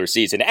regular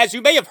season. As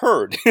you may have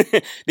heard,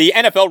 the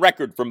NFL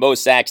record for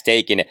most sacks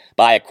taken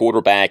by a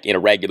quarterback in a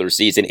regular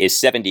season is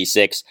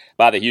 76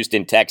 by the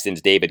Houston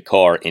Texans' David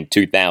Carr in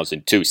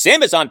 2002.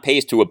 Sam is on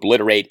pace to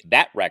obliterate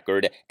that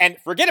record, and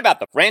forget about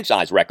the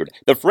franchise record.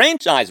 The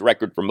franchise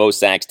record for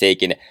most sacks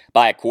taken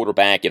by a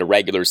quarterback in a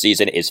regular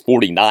season is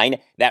 49.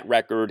 That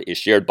record is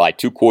shared by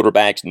 2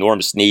 quarterbacks,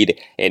 Norm Snead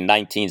in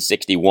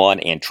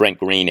 1961 and Trent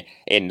Green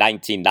in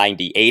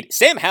 1998.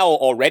 Sam Howell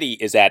already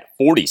is at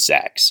 40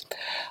 sacks.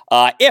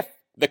 If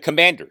the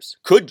Commanders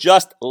could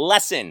just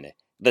lessen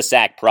the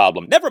sack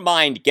problem, never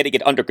mind getting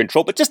it under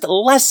control, but just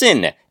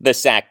lessen the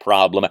sack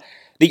problem,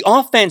 the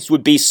offense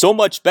would be so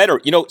much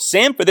better. You know,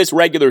 Sam for this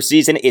regular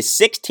season is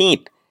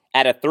 16th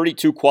out of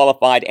 32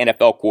 qualified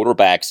NFL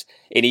quarterbacks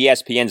in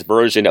ESPN's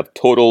version of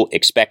total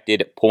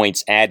expected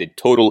points added,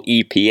 total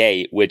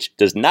EPA, which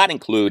does not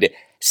include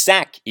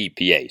sack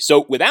EPA.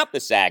 So without the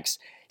sacks,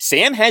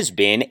 Sam has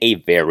been a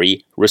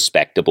very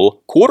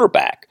respectable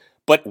quarterback.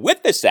 But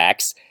with the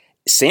sacks,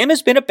 Sam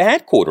has been a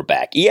bad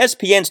quarterback.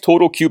 ESPN's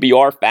total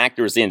QBR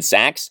factors in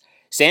sacks.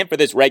 Sam for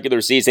this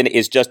regular season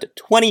is just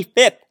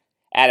 25th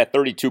out of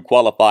 32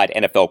 qualified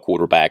NFL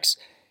quarterbacks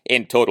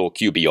in total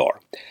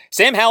QBR.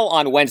 Sam Howell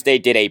on Wednesday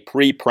did a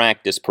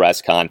pre-practice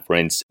press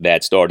conference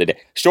that started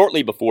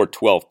shortly before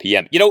 12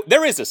 p.m. You know,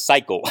 there is a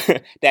cycle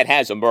that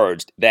has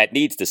emerged that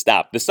needs to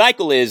stop. The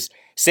cycle is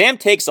Sam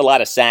takes a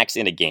lot of sacks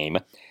in a game.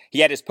 He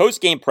had his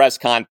post-game press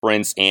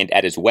conference and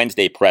at his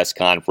Wednesday press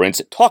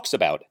conference talks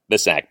about the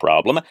sack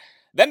problem.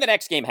 Then the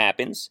next game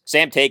happens.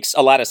 Sam takes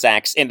a lot of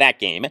sacks in that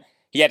game.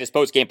 He had his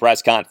post-game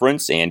press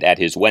conference and at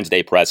his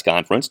Wednesday press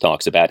conference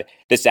talks about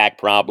the sack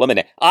problem.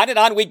 And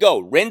on we go.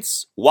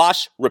 Rinse,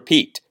 wash,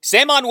 repeat.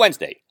 Sam on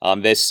Wednesday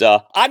on this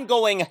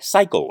ongoing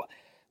cycle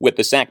with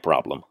the sack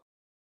problem.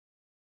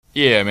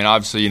 Yeah, I mean,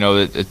 obviously, you know,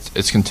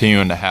 it's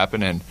continuing to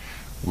happen, and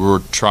we're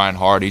trying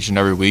hard each and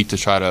every week to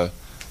try to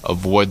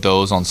avoid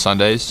those on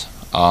Sundays.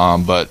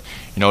 But,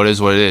 you know, it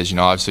is what it is. You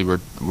know, obviously,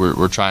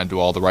 we're trying to do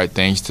all the right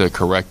things to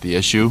correct the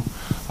issue.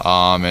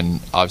 And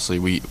obviously,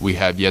 we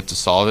have yet to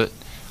solve it.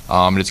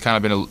 And it's kind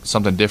of been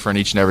something different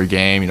each and every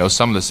game.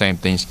 Some of the same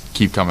things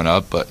keep coming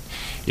up, but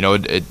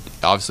it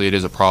obviously it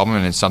is a problem,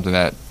 and it's something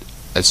that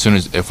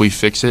if we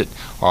fix it,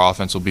 our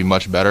offense will be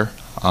much better.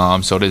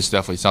 So it is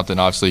definitely something.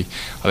 Obviously,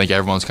 I think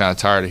everyone's kind of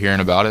tired of hearing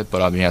about it,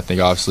 but I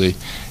think obviously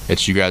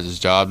it's you guys'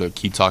 job to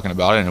keep talking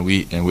about it,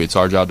 and it's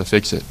our job to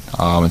fix it.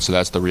 And so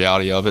that's the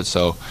reality of it.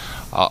 So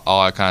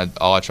all I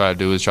try to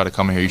do is try to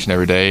come in here each and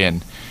every day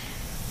and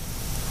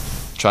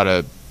try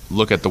to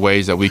look at the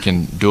ways that we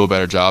can do a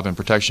better job in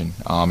protection,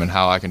 and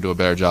how I can do a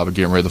better job of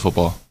getting rid of the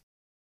football.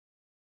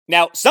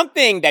 Now,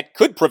 something that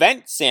could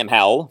prevent Sam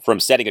Howell from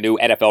setting a new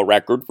NFL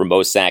record for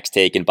most sacks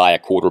taken by a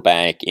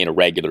quarterback in a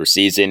regular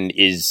season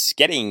is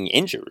getting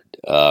injured.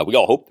 We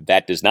all hope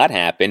that does not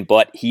happen,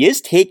 but he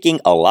is taking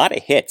a lot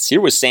of hits.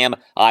 Here was Sam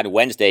on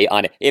Wednesday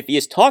on if he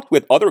has talked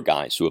with other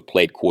guys who have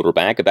played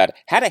quarterback about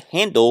how to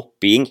handle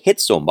being hit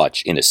so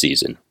much in a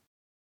season.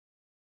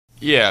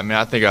 Yeah,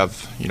 I think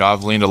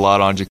I've leaned a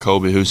lot on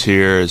Jacoby, who's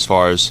here, as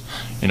far as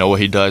what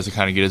he does to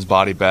kind of get his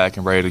body back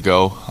and ready to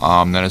go.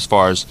 Then as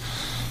far as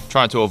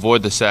trying to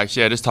avoid the sacks,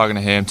 just talking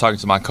to him, talking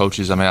to my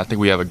coaches. I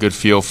think we have a good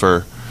feel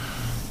for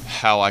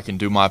how I can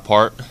do my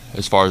part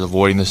as far as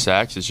avoiding the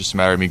sacks. It's just a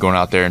matter of me going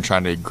out there and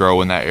trying to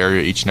grow in that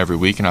area each and every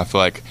week, and I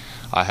feel like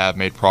I have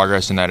made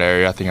progress in that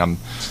area. I think I'm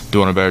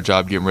doing a better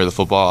job getting rid of the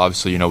football.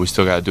 Obviously, we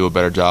still got to do a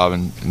better job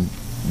and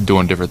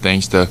doing different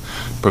things to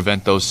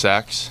prevent those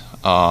sacks.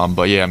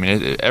 But yeah,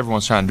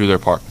 everyone's trying to do their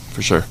part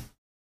for sure.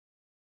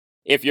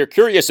 If you're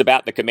curious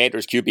about the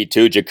Commanders'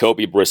 QB2,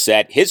 Jacoby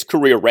Brissett, his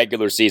career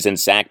regular season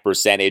sack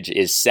percentage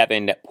is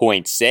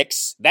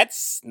 7.6.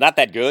 That's not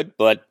that good,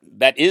 but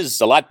that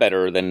is a lot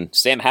better than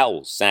Sam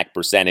Howell's sack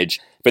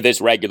percentage for this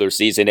regular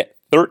season at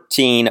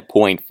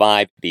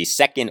 13.5, the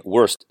second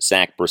worst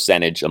sack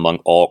percentage among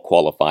all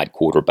qualified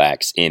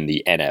quarterbacks in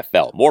the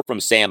NFL. More from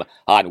Sam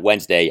on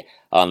Wednesday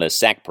on the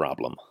sack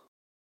problem.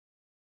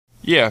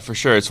 Yeah, for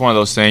sure. It's one of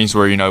those things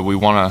where, we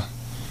want to,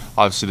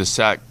 obviously the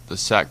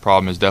sack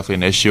problem is definitely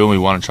an issue, and we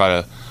want to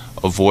try to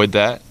avoid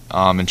that,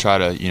 and try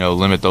to,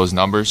 limit those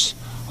numbers.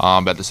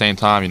 But at the same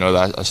time,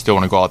 I still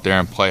want to go out there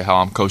and play how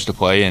I'm coached to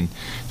play, and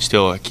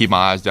still keep my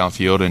eyes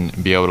downfield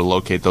and be able to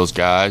locate those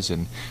guys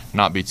and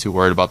not be too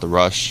worried about the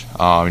rush,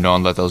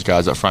 and let those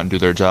guys up front do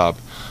their job.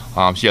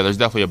 So yeah, there's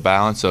definitely a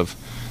balance of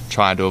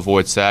trying to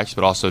avoid sacks,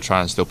 but also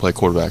trying to still play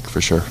quarterback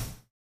for sure.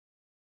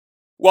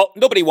 Well,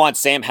 nobody wants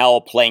Sam Howell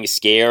playing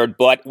scared,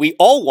 but we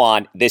all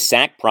want this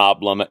sack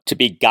problem to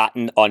be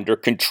gotten under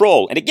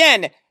control. And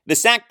again, the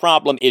sack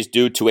problem is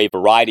due to a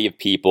variety of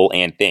people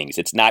and things.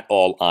 It's not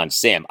all on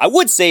Sam. I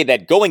would say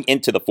that going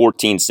into the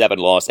 14-7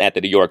 loss at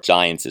the New York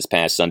Giants this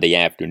past Sunday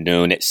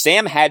afternoon,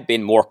 Sam had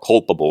been more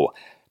culpable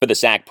for the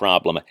sack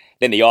problem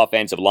than the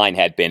offensive line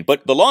had been.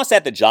 But the loss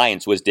at the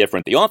Giants was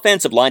different. The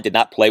offensive line did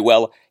not play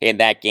well in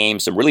that game.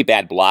 Some really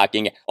bad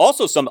blocking.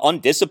 Also some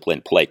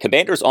undisciplined play.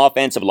 Commanders'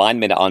 offensive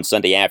linemen on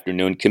Sunday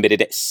afternoon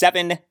committed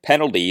 7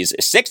 penalties,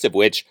 6 of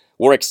which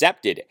were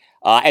accepted.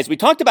 As we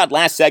talked about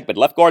last segment,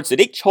 left guard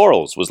Sadiq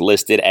Charles was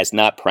listed as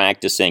not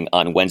practicing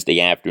on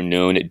Wednesday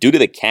afternoon due to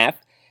the calf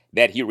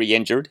that he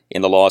re-injured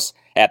in the loss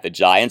at the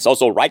Giants.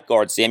 Also, right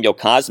guard Samuel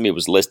Cosme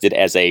was listed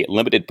as a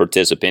limited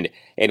participant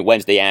in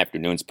Wednesday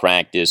afternoon's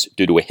practice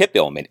due to a hip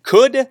ailment.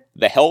 Could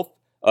the health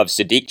of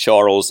Sadiq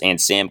Charles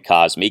and Sam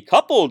Cosme,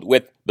 coupled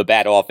with the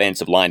bad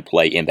offensive line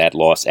play in that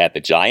loss at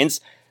the Giants,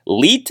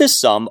 lead to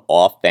some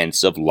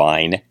offensive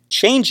line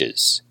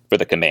changes for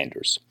the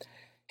Commanders?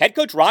 Head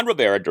coach Ron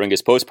Rivera, during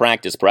his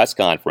post-practice press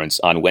conference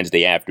on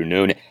Wednesday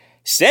afternoon,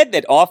 said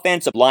that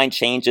offensive line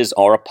changes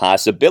are a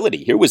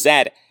possibility. Here was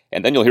that.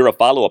 And then you'll hear a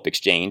follow-up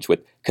exchange with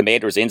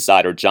Commanders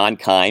insider John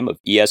Keim of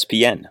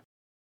ESPN.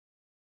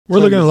 We're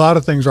looking at a lot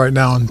of things right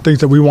now and things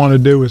that we want to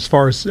do as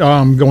far as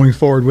going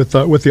forward with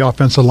the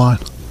offensive line.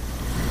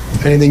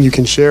 Anything you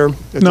can share?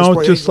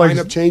 No, just like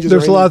lineup changes.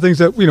 There's a lot of things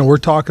that we're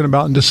talking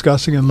about and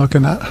discussing and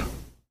looking at.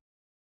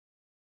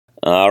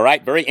 All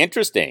right, very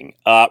interesting.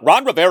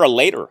 Ron Rivera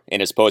later in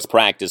his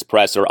post-practice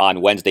presser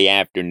on Wednesday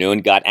afternoon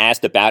got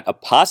asked about a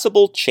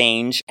possible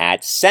change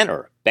at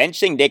center,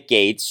 benching Nick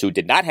Gates, who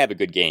did not have a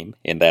good game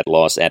in that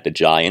loss at the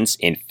Giants,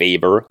 in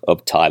favor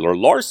of Tyler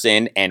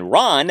Larsen, and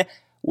Ron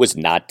was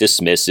not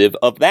dismissive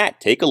of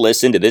that. Take a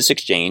listen to this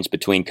exchange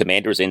between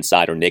Commanders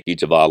insider Nikki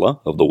Javala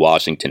of the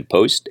Washington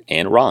Post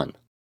and Ron.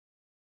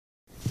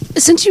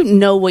 Since you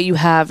know what you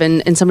have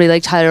in somebody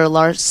like Tyler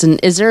Larsen,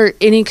 is there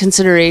any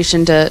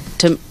consideration to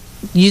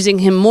using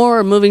him more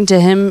or moving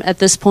to him at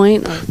this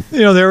point?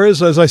 There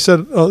is, as I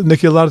said,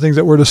 Nikki, a lot of things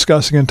that we're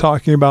discussing and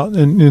talking about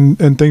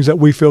and things that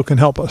we feel can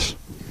help us.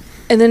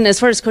 And then as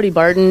far as Cody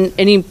Barton,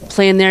 any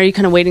plan there? Are you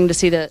kind of waiting to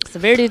see the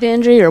severity of the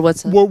injury, or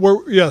what's that?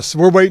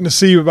 We're waiting to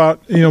see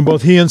about,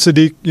 both he and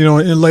Sadiq,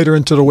 later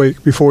into the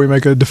week before we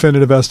make a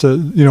definitive as to,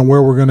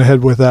 where we're going to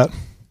head with that.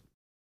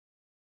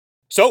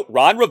 So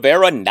Ron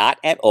Rivera not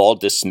at all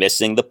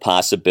dismissing the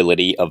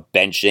possibility of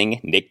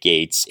benching Nick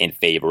Gates in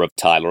favor of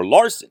Tyler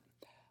Larsen.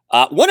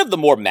 One of the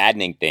more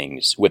maddening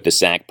things with the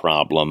sack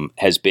problem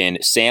has been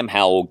Sam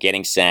Howell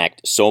getting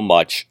sacked so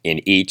much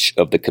in each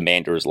of the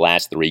Commanders'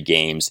 last 3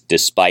 games,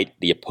 despite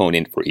the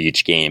opponent for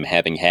each game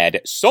having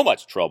had so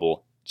much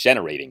trouble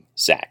generating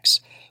sacks.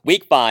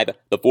 Week 5,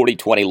 the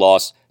 40-20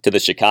 loss to the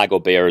Chicago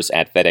Bears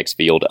at FedEx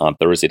Field on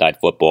Thursday Night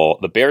Football.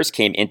 The Bears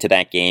came into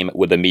that game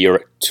with a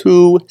mere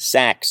 2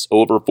 sacks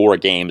over 4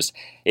 games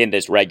in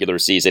this regular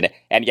season,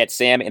 and yet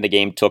Sam in the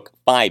game took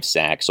 5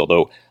 sacks,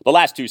 although the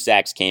last 2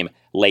 sacks came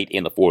late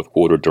in the fourth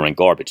quarter during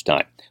garbage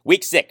time.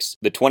 Week 6,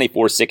 the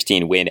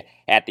 24-16 win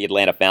at the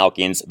Atlanta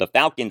Falcons. The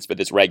Falcons for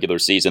this regular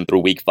season through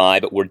Week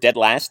 5 were dead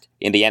last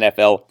in the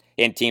NFL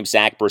in team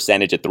sack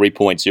percentage at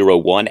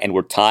 3.01 and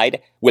were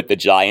tied with the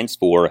Giants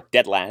for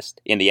dead last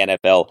in the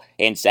NFL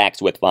in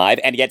sacks with 5.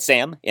 And yet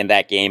Sam in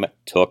that game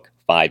took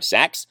 5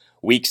 sacks.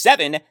 Week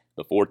 7,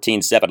 the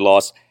 14-7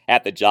 loss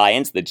at the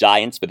Giants. The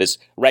Giants for this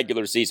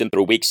regular season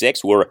through Week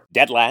 6 were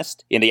dead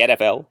last in the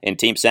NFL in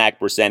team sack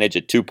percentage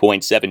at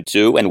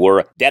 2.72 and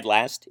were dead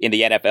last in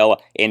the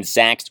NFL in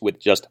sacks with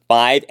just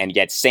 5. And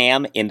yet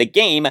Sam in the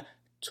game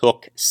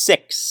took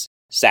 6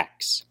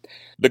 sacks.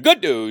 The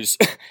good news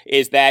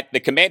is that the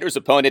Commanders'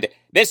 opponent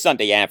this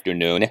Sunday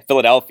afternoon,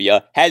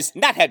 Philadelphia, has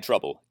not had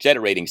trouble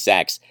generating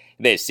sacks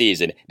this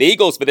season. The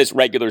Eagles for this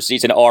regular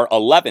season are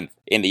 11th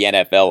in the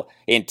NFL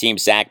in team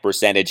sack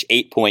percentage,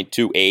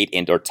 8.28,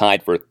 and are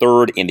tied for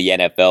 3rd in the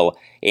NFL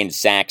in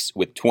sacks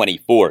with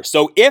 24.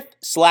 So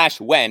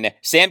if/when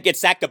Sam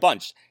gets sacked a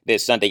bunch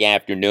this Sunday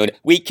afternoon,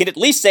 we can at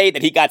least say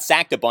that he got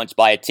sacked a bunch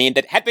by a team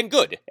that had been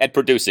good at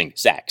producing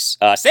sacks.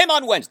 Sam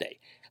on Wednesday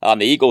on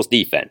the Eagles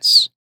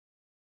defense.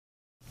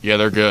 Yeah,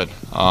 they're good.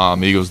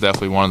 Eagles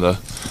definitely one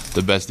of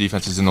the best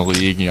defenses in the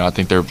league. You know, I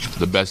think they're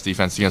the best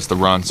defense against the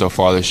run so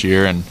far this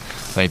year, and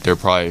I think they're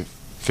probably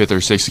 5th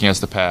or 6th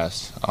against the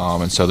pass.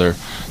 And so they're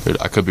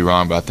I could be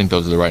wrong, but I think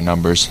those are the right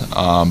numbers.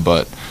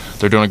 But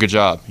they're doing a good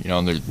job. You know,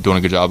 and they're doing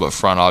a good job up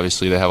front.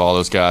 Obviously, they have all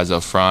those guys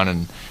up front,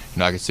 and you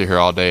know, I could sit here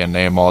all day and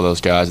name all those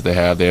guys that they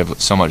have. They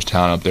have so much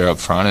talent up there up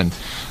front, and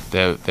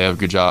they have a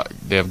good job.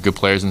 They have good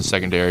players in the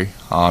secondary.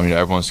 You know,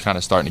 everyone's kind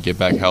of starting to get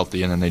back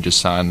healthy, and then they just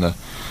signed the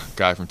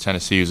guy from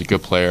Tennessee who's a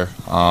good player.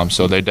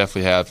 So they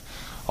definitely have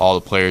all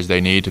the players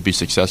they need to be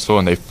successful,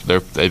 and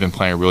they've been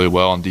playing really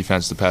well on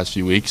defense the past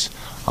few weeks.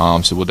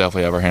 So we'll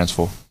definitely have our hands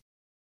full.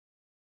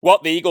 Well,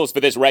 the Eagles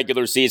for this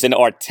regular season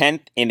are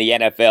 10th in the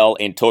NFL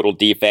in total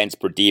defense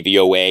per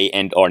DVOA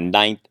and are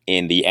 9th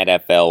in the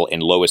NFL in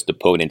lowest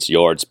opponent's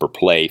yards per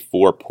play,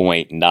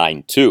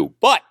 4.92.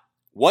 But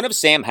one of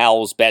Sam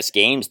Howell's best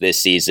games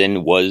this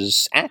season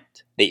was at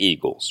the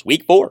Eagles.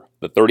 Week 4,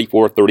 the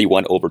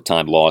 34-31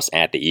 overtime loss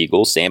at the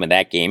Eagles. Sam in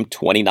that game,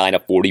 29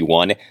 of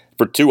 41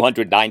 for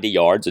 290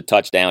 yards, a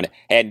touchdown,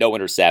 and no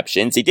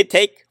interceptions. He did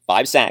take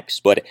 5 sacks,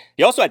 but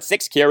he also had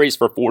 6 carries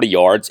for 40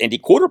 yards, and he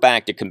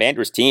quarterbacked a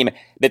Commanders team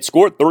that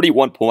scored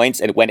 31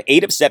 points and went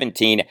 8 of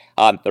 17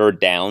 on third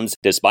downs,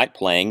 despite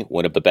playing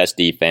one of the best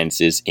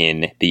defenses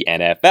in the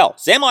NFL.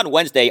 Sam on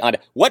Wednesday on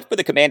what for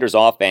the Commanders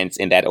offense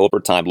in that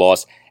overtime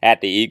loss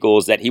at the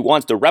Eagles that he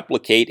wants to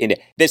replicate in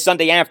this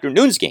Sunday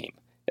afternoon's game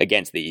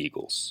against the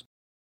Eagles.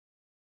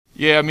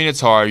 Yeah, I mean,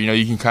 it's hard. You know,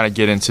 you can kind of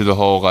get into the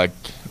whole, like,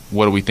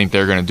 what do we think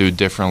they're going to do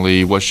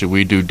differently? What should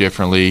we do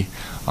differently?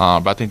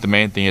 But I think the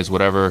main thing is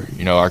whatever,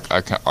 you know,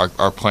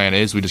 our plan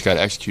is, we just got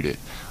to execute it.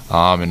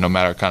 And no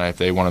matter kind of if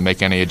they want to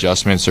make any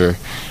adjustments or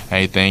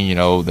anything, you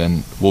know,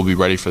 then we'll be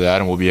ready for that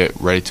and we'll be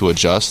ready to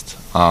adjust.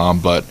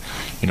 But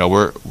you know,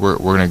 we're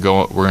gonna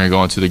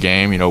go into the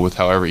game, you know, with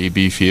however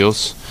EB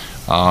feels,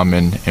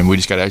 and we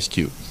just got to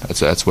execute.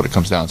 That's what it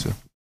comes down to.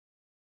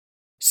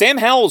 Sam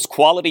Howell's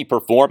quality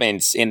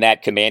performance in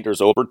that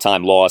Commanders'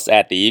 overtime loss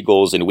at the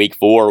Eagles in Week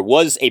 4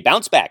 was a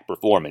bounce-back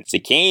performance. It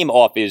came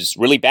off his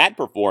really bad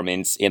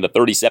performance in the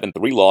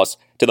 37-3 loss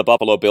to the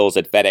Buffalo Bills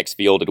at FedEx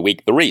Field in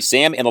Week 3.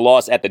 Sam, in the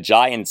loss at the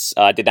Giants,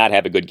 did not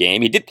have a good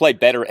game. He did play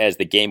better as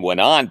the game went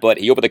on, but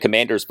he, over the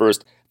Commanders'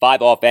 first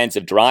 5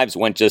 offensive drives,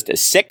 went just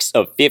 6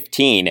 of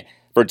 15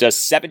 for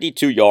just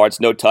 72 yards,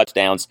 no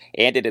touchdowns,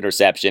 and an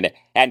interception,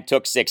 and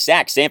took 6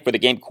 sacks. Sam, for the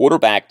game,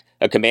 quarterbacked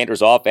a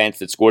Commanders offense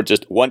that scored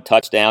just 1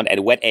 touchdown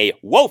and went a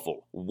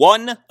woeful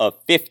 1 of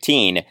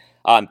 15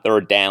 on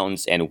third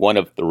downs and 1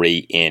 of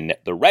 3 in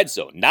the red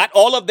zone. Not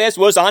all of this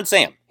was on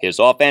Sam. His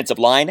offensive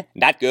line,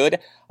 not good.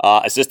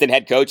 Assistant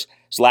head coach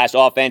 /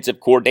 offensive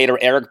coordinator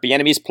Eric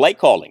Bieniemy's play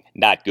calling,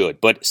 not good.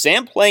 But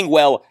Sam playing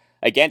well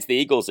against the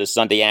Eagles this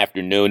Sunday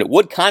afternoon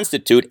would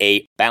constitute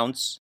a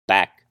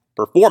bounce-back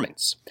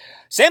performance.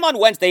 Sam on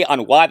Wednesday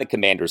on why the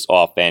Commanders'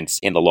 offense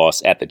in the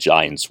loss at the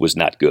Giants was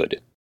not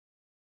good.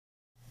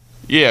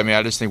 Yeah, I mean,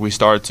 I just think we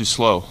started too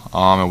slow,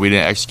 and we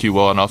didn't execute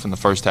well enough in the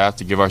first half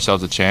to give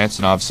ourselves a chance.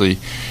 And obviously,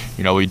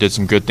 you know, we did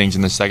some good things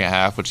in the second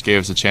half, which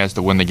gave us a chance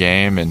to win the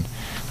game. And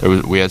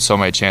we had so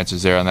many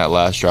chances there on that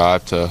last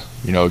drive to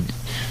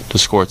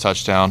score a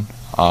touchdown.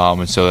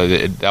 And so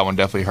that one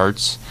definitely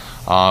hurts.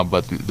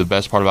 But the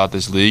best part about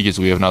this league is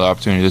we have another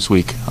opportunity this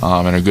week,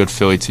 and a good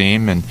Philly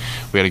team, and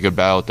we had a good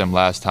battle with them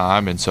last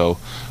time. And so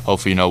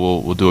hopefully, you know,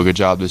 we'll do a good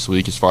job this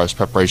week as far as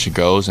preparation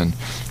goes, and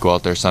go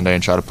out there Sunday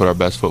and try to put our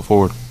best foot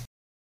forward.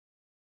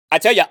 I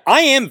tell you,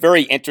 I am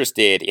very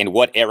interested in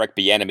what Eric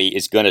Bieniemy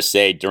is going to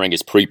say during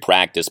his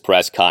pre-practice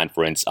press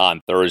conference on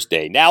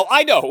Thursday. Now,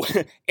 I know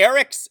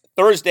Eric's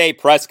Thursday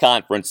press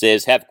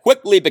conferences have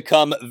quickly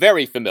become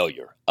very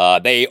familiar.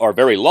 They are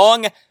very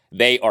long.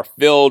 They are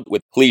filled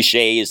with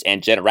cliches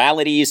and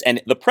generalities,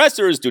 and the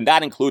pressers do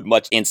not include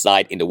much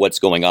insight into what's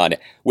going on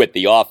with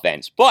the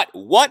offense. But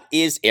what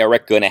is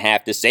Eric going to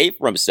have to say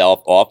for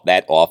himself off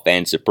that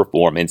offensive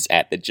performance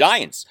at the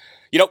Giants?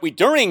 You know, we,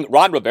 during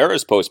Ron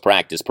Rivera's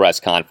post-practice press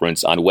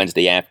conference on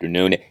Wednesday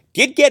afternoon,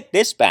 did get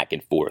this back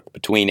and forth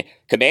between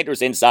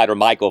Commanders insider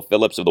Michael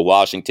Phillips of the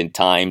Washington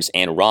Times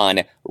and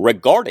Ron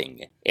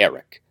regarding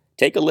Eric.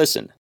 Take a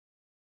listen.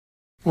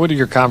 What do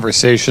your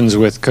conversations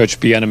with Coach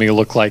Bieniemy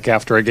look like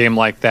after a game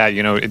like that?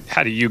 You know,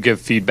 how do you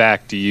give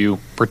feedback? Do you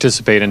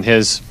participate in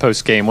his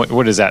post-game?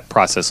 What does that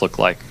process look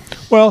like?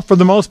 Well, for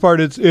the most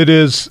part, it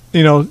is,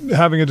 you know,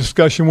 having a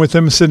discussion with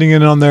them, sitting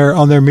in on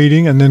their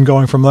meeting, and then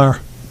going from there.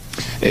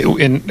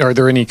 Are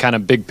there any kind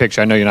of big picture?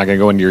 I know you're not going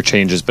to go into your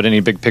changes, but any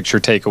big picture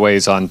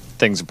takeaways on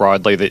things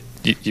broadly that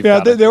you've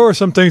got? Yeah, there were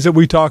some things that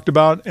we talked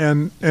about,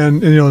 and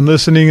you know, and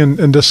listening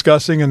and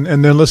discussing, and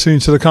then listening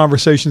to the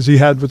conversations he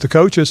had with the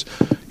coaches.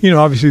 You know,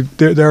 obviously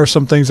there are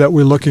some things that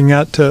we're looking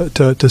at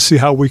to see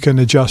how we can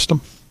adjust them.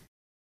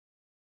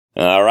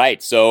 All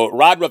right, so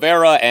Ron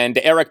Rivera and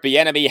Eric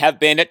Bieniemy have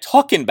been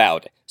talking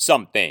about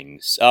some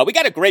things. We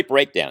got a great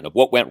breakdown of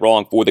what went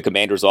wrong for the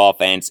Commanders'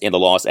 offense in the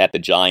loss at the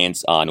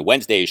Giants on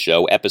Wednesday's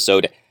show,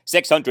 episode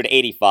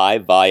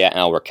 685, via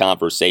our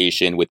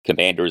conversation with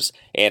Commanders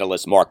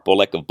analyst Mark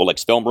Bullock of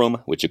Bullock's Film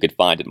Room, which you can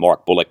find at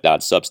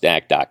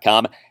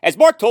markbullock.substack.com. As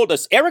Mark told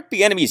us, Eric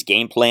Bieniemy's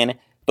game plan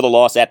for the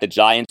loss at the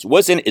Giants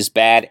wasn't as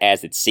bad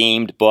as it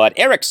seemed, but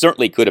Eric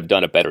certainly could have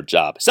done a better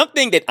job.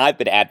 Something that I've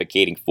been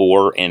advocating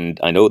for, and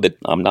I know that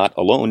I'm not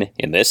alone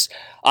in this,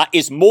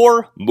 is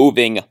more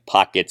moving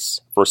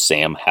pockets for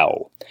Sam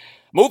Howell.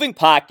 Moving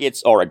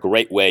pockets are a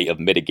great way of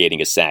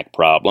mitigating a sack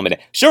problem, and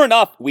sure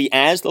enough, we,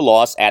 as the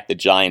loss at the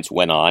Giants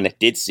went on,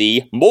 did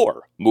see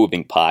more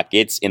moving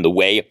pockets in the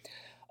way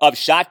of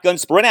shotgun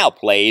sprint out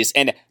plays,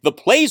 and the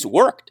plays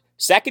worked.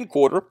 Second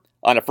quarter,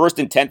 on a 1st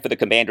and 10 for the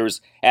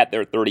Commanders at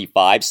their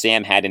 35,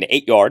 Sam had an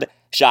 8-yard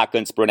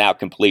shotgun sprint out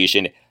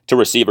completion to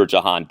receiver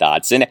Jahan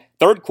Dotson.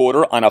 Third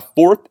quarter, on a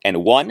 4th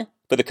and 1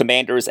 for the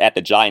Commanders at the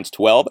Giants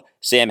 12,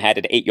 Sam had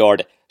an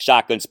 8-yard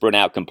shotgun sprint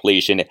out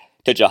completion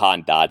to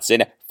Jahan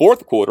Dotson.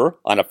 Fourth quarter,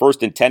 on a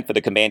 1st and 10 for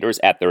the Commanders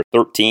at their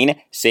 13,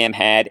 Sam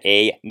had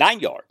a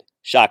 9-yard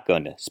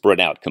shotgun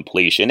sprint out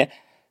completion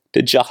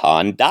to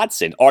Jahan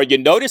Dotson. Are you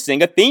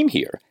noticing a theme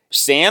here?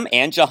 Sam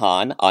and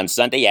Jahan on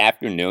Sunday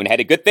afternoon had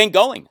a good thing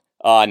going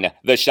on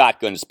the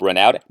shotgun sprint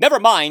out. Never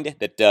mind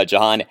that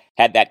Jahan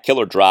had that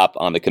killer drop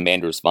on the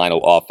Commanders'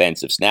 final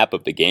offensive snap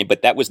of the game,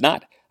 but that was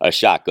not a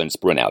shotgun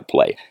sprint out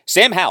play.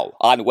 Sam Howell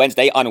on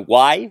Wednesday on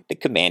why the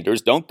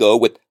Commanders don't go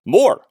with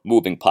more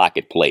moving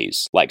pocket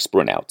plays like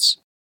sprint outs.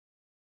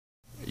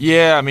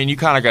 Yeah, I mean, you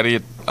kind of got to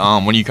get,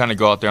 when you kind of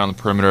go out there on the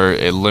perimeter,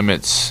 it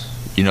limits,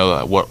 you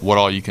know, what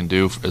all you can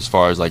do as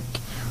far as like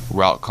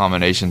route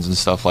combinations and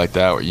stuff like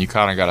that, where you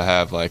kind of got to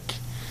have like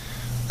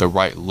the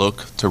right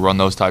look to run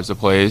those types of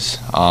plays,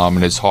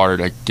 and it's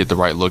harder to get the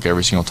right look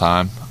every single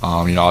time.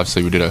 You know,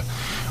 obviously we did a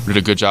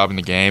good job in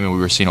the game, and we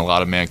were seeing a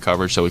lot of man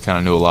coverage, so we kind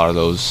of knew a lot of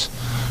those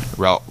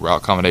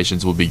route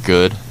combinations would be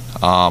good.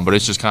 But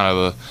it's just kind of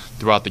a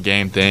throughout the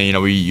game thing. You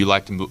know, you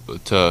like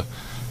to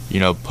you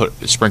know,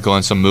 sprinkle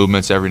in some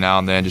movements every now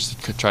and then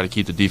just to try to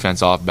keep the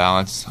defense off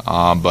balance.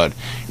 But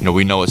you know,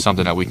 we know it's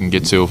something that we can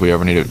get to if we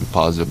ever need a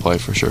positive play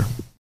for sure.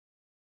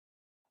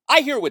 I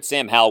hear what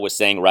Sam Howell was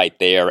saying right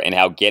there and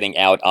how getting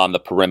out on the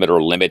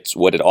perimeter limits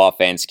what an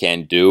offense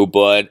can do,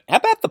 but how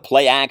about the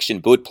play-action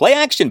boot?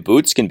 Play-action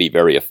boots can be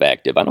very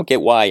effective. I don't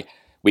get why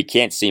we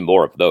can't see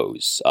more of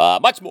those.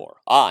 Much more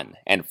on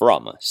and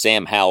from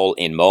Sam Howell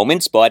in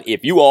moments, but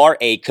if you are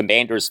a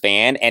Commanders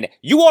fan and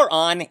you are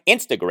on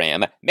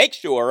Instagram, make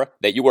sure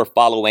that you are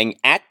following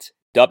at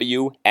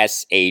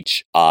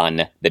WSH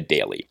on the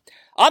Daily.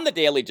 On the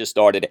Daily just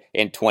started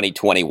in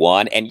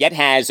 2021 and yet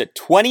has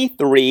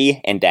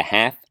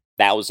 23,500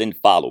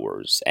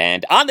 followers.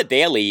 And On the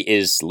Daily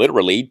is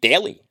literally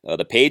daily.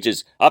 The page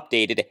is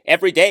updated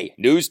every day.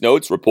 News,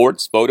 notes,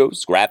 reports,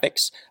 photos,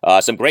 graphics,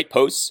 some great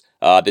posts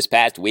this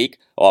past week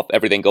off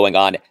everything going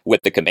on with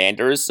the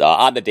Commanders.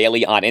 On the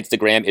Daily on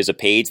Instagram is a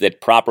page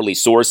that properly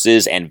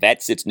sources and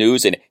vets its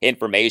news and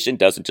information,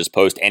 doesn't just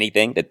post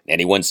anything that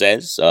anyone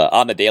says.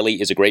 On the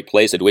Daily is a great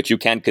place at which you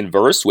can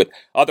converse with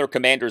other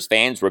Commanders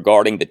fans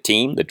regarding the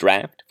team, the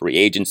draft, free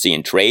agency,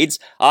 and trades.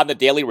 On the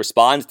Daily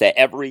responds to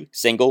every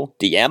single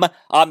DM.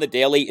 On the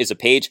Daily is a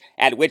page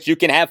at which you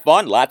can have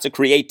fun, lots of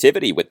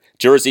creativity with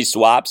jersey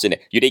swaps and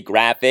unique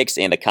graphics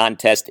and the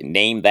contest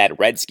Name That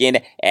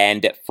Redskin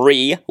and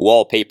free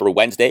Wallpaper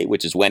Wednesday,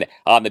 which is when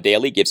On the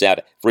Daily gives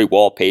out free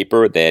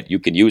wallpaper that you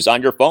can use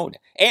on your phone.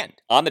 And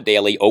On the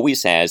Daily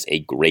always has a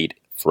great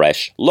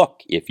fresh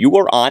look. If you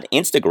are on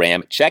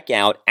Instagram, check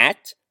out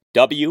at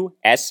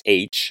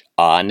WSH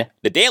on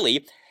the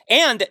Daily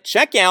and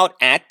check out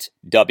at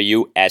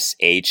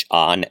WSH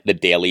on the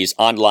Daily's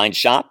online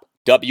shop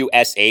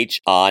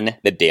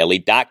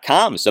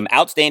WSHOnthedaily.com. Some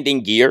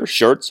outstanding gear,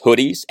 shirts,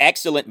 hoodies,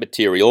 excellent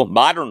material,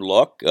 modern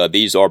look.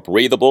 These are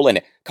breathable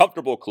and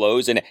comfortable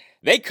clothes, and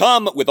they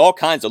come with all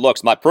kinds of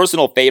looks. My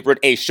personal favorite,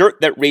 a shirt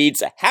that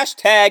reads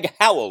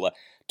 #Howl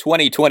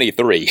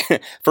 2023.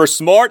 For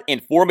smart,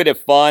 informative,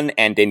 fun,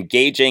 and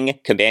engaging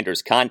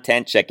Commanders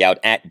content, check out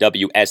at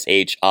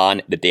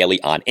WSHOnthedaily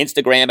on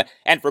Instagram.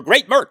 And for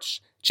great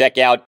merch, check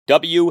out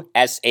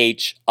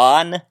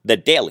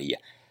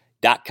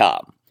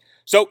WSHOnthedaily.com.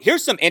 So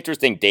here's some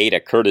interesting data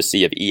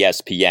courtesy of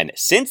ESPN.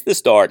 Since the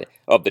start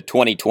of the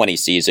 2020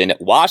 season,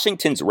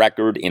 Washington's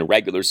record in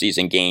regular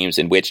season games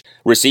in which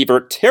receiver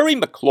Terry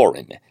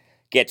McLaurin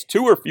gets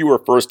 2 or fewer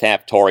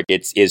first-half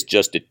targets is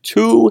just a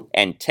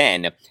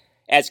 2-10,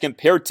 as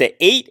compared to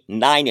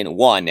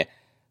 8-9-1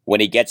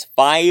 when he gets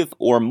 5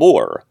 or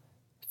more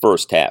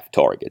first-half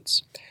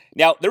targets.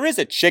 Now, there is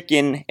a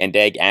chicken and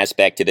egg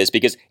aspect to this,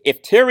 because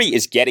if Terry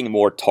is getting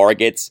more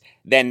targets,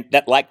 then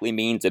that likely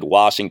means that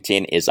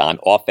Washington is on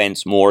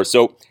offense more.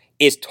 So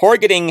is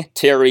targeting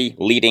Terry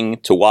leading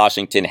to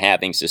Washington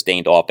having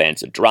sustained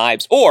offensive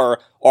drives, or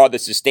are the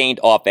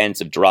sustained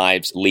offensive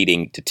drives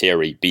leading to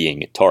Terry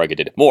being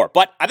targeted more?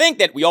 But I think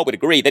that we all would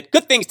agree that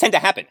good things tend to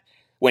happen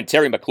when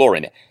Terry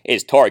McLaurin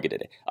is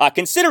targeted.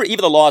 Consider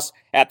even the loss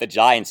at the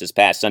Giants this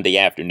past Sunday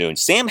afternoon.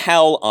 Sam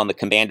Howell on the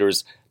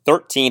Commanders'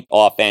 13th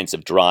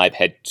offensive drive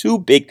had 2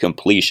 big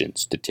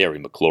completions to Terry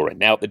McLaurin.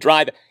 Now, the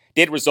drive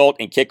did result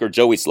in kicker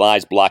Joey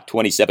Sly's blocked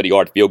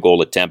 27-yard field goal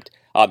attempt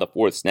on the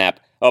 4th snap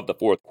of the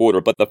 4th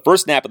quarter. But the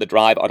first snap of the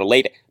drive on a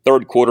late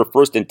 3rd quarter,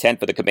 1st and 10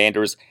 for the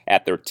Commanders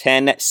at their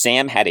 10,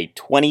 Sam had a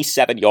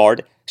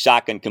 27-yard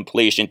shotgun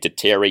completion to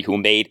Terry, who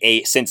made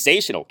a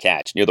sensational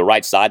catch near the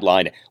right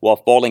sideline while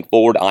falling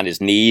forward on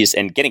his knees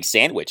and getting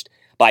sandwiched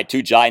by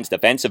 2 Giants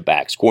defensive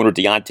backs, corner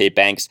Deonte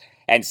Banks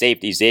and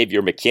safety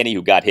Xavier McKinney,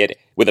 who got hit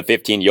with a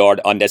 15-yard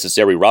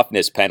unnecessary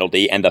roughness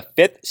penalty. And the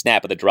 5th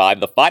snap of the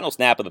drive, the final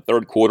snap of the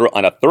 3rd quarter,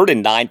 on a 3rd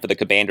and 9 for the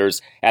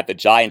Commanders at the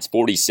Giants'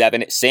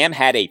 47, Sam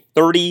had a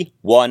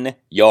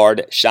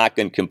 31-yard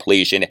shotgun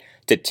completion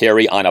to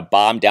Terry on a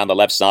bomb down the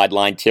left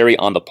sideline. Terry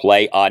on the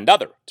play,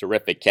 another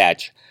terrific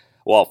catch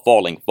while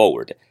falling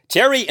forward.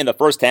 Terry, in the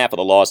first half of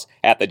the loss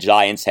at the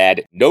Giants,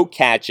 had no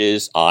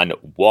catches on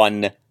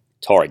 1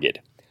 target.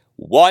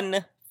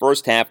 1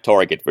 first-half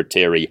target for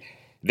Terry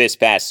this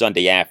past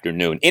Sunday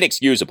afternoon.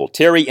 Inexcusable.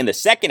 Terry, in the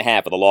second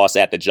half of the loss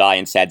at the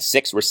Giants, had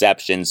 6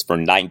 receptions for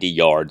 90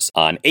 yards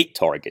on 8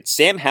 targets.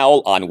 Sam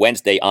Howell on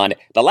Wednesday on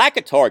the lack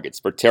of targets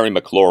for Terry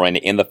McLaurin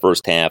in the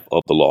first half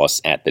of the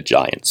loss at the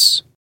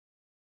Giants.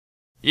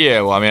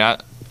 Yeah, well, I mean,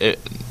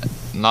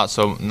 not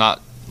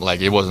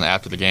like it wasn't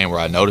after the game where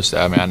I noticed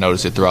that. I mean, I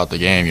noticed it throughout the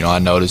game. You know, I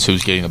noticed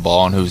who's getting the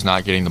ball and who's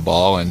not getting the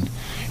ball. And,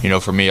 you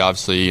know, for me,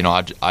 obviously, you know,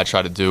 I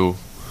try to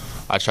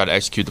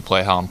execute the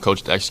play how I'm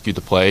coached to execute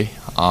the play.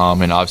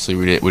 And obviously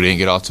we didn't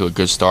get off to a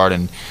good start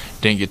and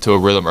didn't get to a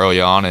rhythm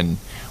early on and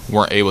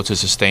weren't able to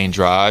sustain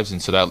drives.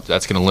 And so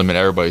that's going to limit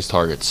everybody's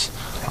targets.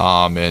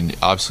 And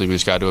obviously we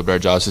just got to do a better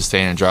job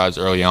sustaining drives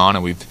early on,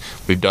 and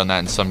we've done that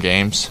in some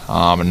games.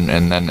 And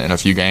then in a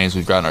few games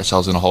we've gotten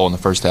ourselves in a hole in the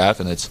first half,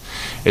 and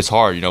it's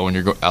hard, you know, when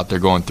you're out there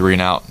going 3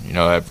 and out, you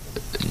know,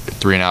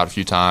 3 and out a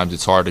few times.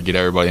 It's hard to get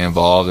everybody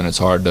involved, and it's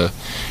hard to,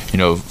 you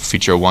know,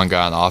 feature one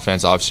guy on the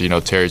offense. Obviously, you know,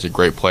 Terry's a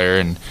great player,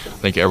 and I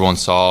think everyone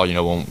saw, you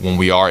know, when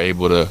we are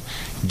able to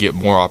get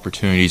more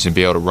opportunities and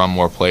be able to run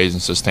more plays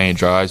and sustain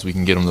drives, we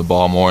can get him the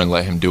ball more and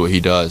let him do what he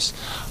does.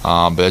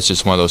 But it's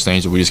just one of those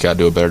things that we just got to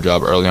do a better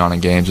job early on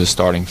in games of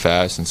starting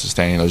fast and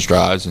sustaining those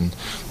drives. And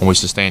when we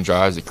sustain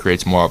drives, it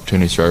creates more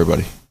opportunities for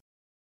everybody.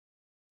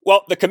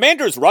 Well, the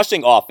Commanders'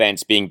 rushing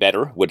offense being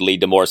better would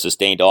lead to more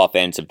sustained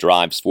offensive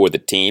drives for the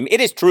team.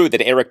 It is true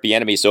that Eric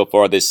Bieniemy so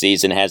far this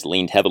season has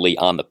leaned heavily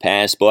on the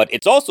pass, but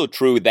it's also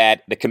true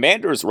that the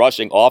Commanders'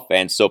 rushing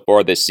offense so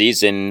far this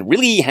season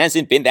really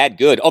hasn't been that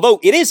good.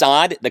 Although it is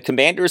odd, the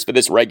Commanders for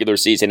this regular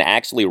season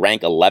actually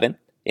rank 11th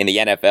in the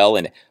NFL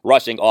in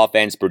rushing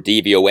offense per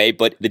DVOA,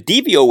 but the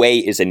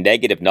DVOA is a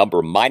negative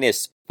number,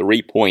 minus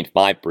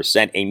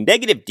 3.5%. A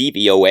negative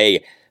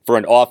DVOA for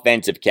an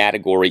offensive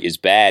category is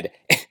bad,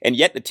 and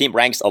yet the team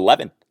ranks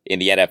 11th in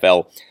the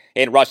NFL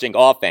in rushing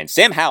offense.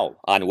 Sam Howell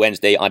on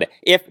Wednesday on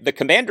if the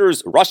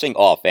Commanders' rushing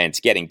offense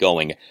getting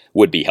going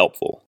would be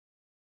helpful.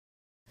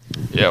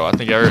 Yeah, well, I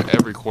think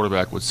every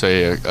quarterback would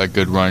say a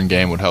good run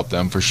game would help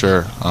them for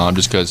sure,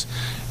 just because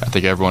I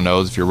think everyone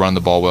knows if you're running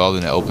the ball well,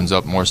 then it opens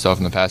up more stuff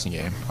in the passing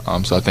game.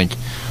 So I think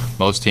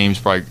most teams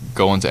probably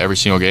go into every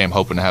single game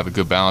hoping to have a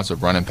good balance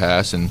of run and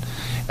pass, and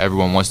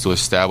everyone wants to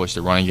establish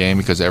the running game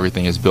because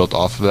everything is built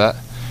off of that.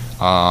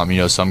 You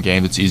know, some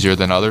games it's easier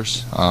than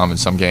others, and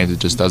some games it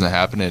just doesn't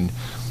happen, and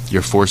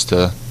you're forced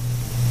to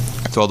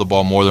throw the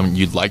ball more than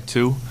you'd like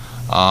to.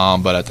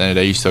 But at the end of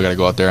the day, you still got to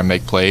go out there and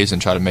make plays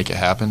and try to make it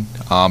happen.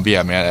 But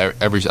yeah, man,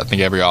 I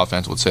think every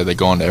offense would say they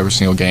go into every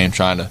single game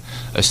trying to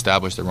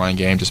establish the running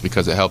game, just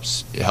because it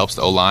helps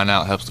the O-line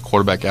out, helps the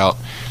quarterback out,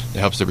 it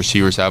helps the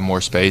receivers have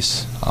more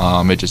space.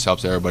 It just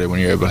helps everybody when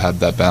you're able to have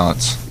that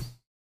balance.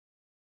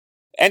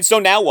 And so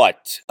now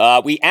what?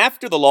 We,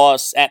 after the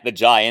loss at the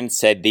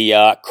Giants, had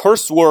the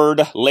curse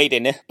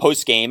word-laden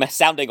post-game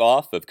sounding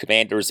off of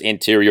Commanders'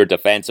 interior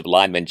defensive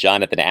lineman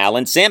Jonathan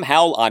Allen. Sam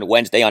Howell on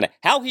Wednesday on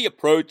how he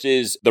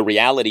approaches the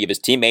reality of his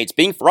teammates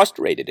being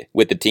frustrated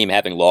with the team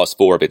having lost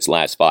 4 of its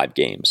last 5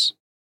 games.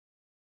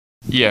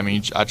 Yeah, I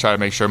mean, I try to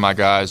make sure my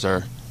guys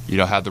are,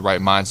 have the right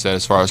mindset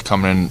as far as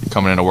coming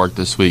into work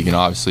this week.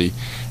 Obviously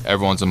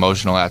everyone's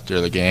emotional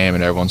after the game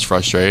and everyone's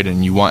frustrated,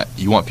 and you want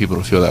people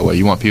to feel that way.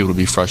 You want people to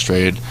be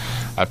frustrated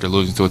after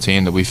losing to a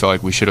team that we felt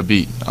like we should have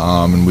beat.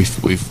 And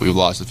we've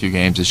lost a few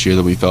games this year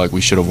that we felt like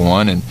we should have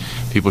won, and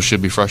people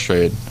should be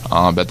frustrated.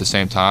 But at the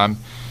same time,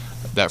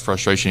 that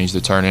frustration needs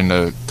to turn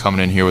into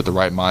coming in here with the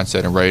right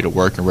mindset and ready to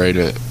work and ready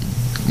to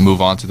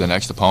move on to the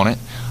next opponent.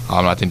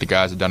 I think the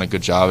guys have done a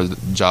good job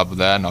of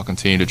that, and I'll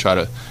continue to try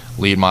to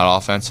lead my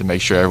offense and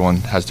make sure everyone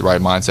has the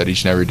right mindset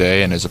each and every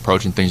day and is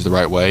approaching things the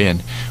right way.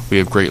 And we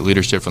have great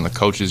leadership from the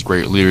coaches,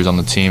 great leaders on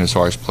the team as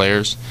far as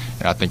players,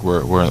 and I think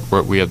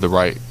we have the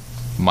right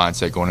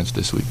mindset going into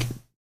this week.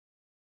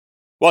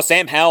 Well,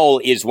 Sam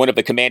Howell is one of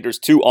the Commanders'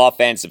 2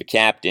 offensive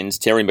captains.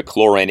 Terry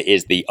McLaurin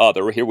is the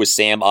other. Here was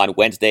Sam on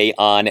Wednesday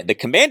on the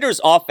Commanders'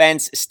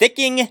 offense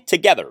sticking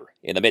together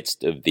in the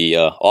midst of the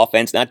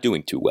offense not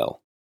doing too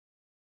well.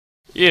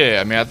 Yeah,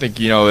 I mean, I think,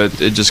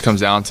 it just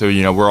comes down to,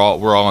 we're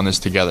all in this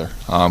together.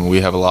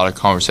 We have a lot of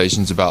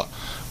conversations about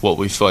what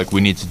we feel like we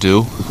need to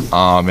do.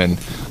 And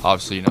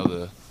obviously,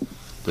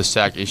 the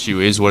sack issue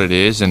is what it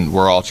is, and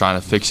we're all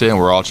trying to fix it, and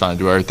we're all trying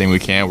to do everything we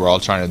can. We're all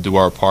trying to do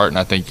our part, and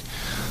I think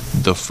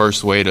the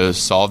first way to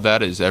solve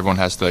that is everyone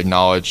has to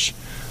acknowledge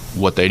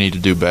what they need to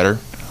do better.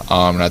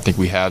 And I think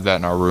we have that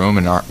in our room,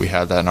 and we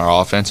have that in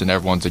our offense, and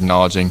everyone's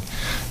acknowledging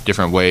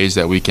different ways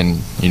that we can,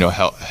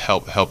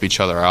 help each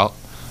other out.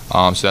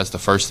 So that's the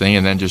first thing,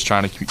 and then just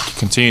trying to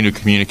continue to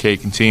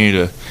communicate, continue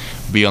to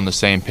be on the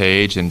same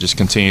page, and just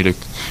continue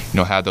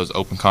to, have those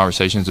open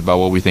conversations about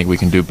what we think we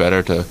can do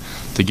better to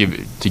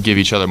give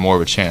each other more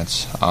of a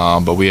chance.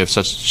 But we have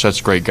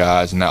such great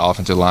guys in that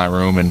offensive line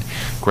room and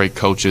great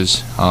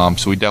coaches.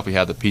 So we definitely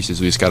have the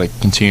pieces. We just got to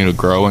continue to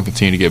grow and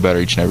continue to get better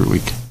each and every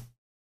week.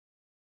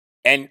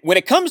 And when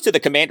it comes to the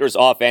Commanders'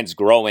 offense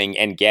growing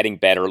and getting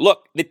better,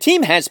 look, the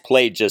team has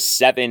played just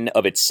 7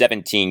 of its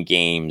 17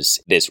 games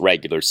this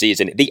regular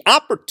season. The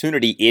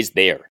opportunity is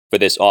there for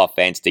this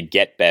offense to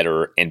get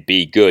better and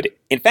be good.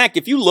 In fact,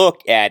 if you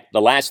look at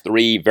the last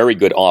 3 very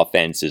good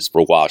offenses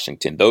for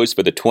Washington, those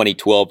for the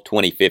 2012,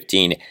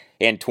 2015,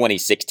 and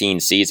 2016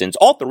 seasons,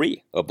 all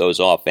 3 of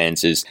those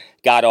offenses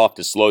got off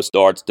to slow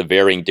starts to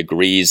varying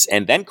degrees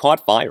and then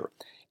caught fire.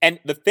 And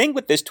the thing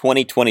with this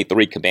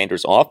 2023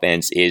 Commanders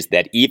offense is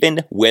that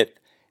even with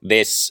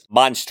this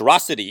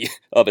monstrosity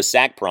of a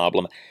sack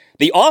problem,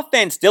 the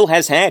offense still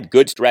has had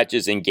good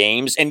stretches in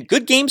games and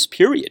good games,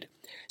 period.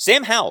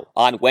 Sam Howell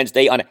on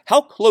Wednesday on how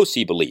close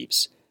he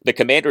believes the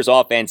Commanders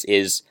offense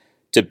is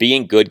to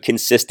being good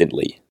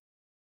consistently.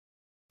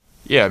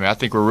 Yeah, I mean, I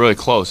think we're really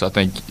close. I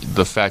think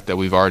the fact that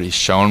we've already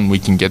shown we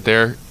can get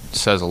there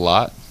says a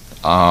lot.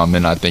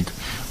 And I think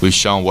we've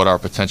shown what our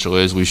potential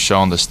is. We've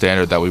shown the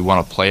standard that we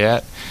want to play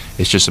at.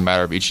 It's just a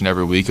matter of each and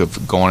every week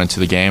of going into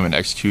the game and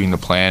executing the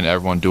plan,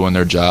 everyone doing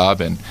their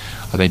job. And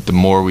I think the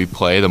more we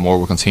play, the more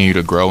we'll continue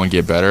to grow and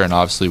get better. And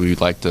obviously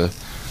we'd like to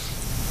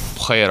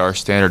play at our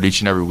standard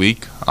each and every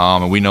week.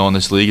 And we know in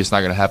this league it's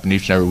not going to happen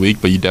each and every week,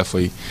 but you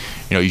definitely,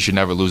 you should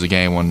never lose a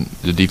game when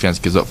the defense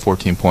gives up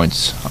 14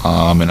 points.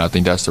 And I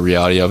think that's the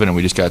reality of it, and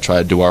we just got to try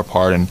to do our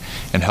part and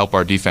help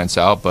our defense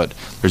out. But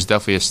there's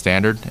definitely a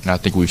standard, and I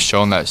think we've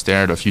shown that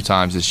standard a few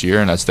times this year,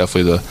 and that's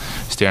definitely the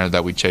standard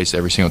that we chase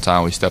every single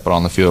time we step out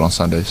on the field on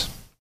Sundays.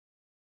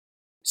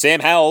 Sam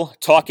Howell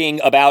talking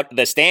about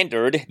the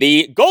standard.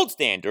 The gold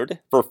standard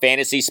for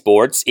fantasy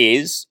sports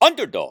is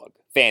Underdog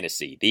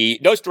Fantasy. The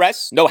no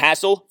stress, no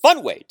hassle,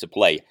 fun way to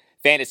play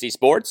fantasy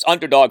sports.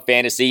 Underdog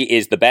Fantasy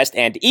is the best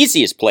and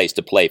easiest place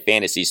to play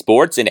fantasy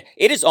sports, and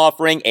it is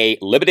offering a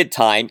limited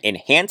time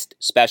enhanced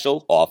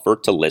special offer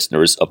to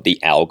listeners of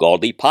the Al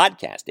Galdi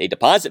podcast. A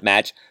deposit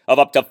match of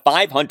up to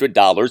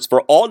 $500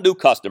 for all new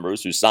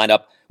customers who sign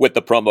up with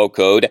the promo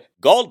code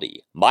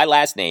GALDI. My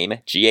last name,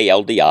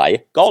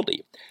 Galdi,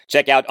 Galdi.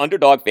 Check out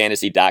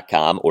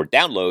UnderdogFantasy.com or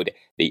download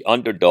the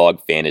Underdog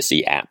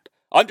Fantasy app.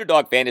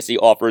 Underdog Fantasy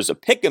offers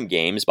pick'em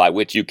games by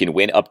which you can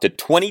win up to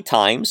 20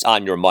 times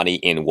on your money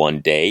in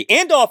one day,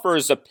 and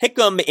offers a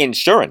pick'em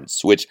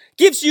insurance, which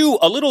gives you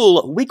a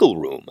little wiggle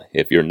room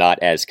if you're not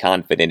as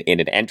confident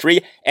in an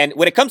entry. And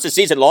when it comes to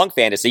season-long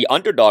fantasy,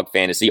 Underdog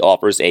Fantasy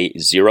offers a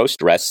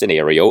zero-stress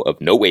scenario of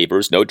no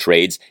waivers, no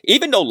trades,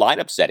 even no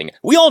lineup setting.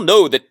 We all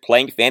know that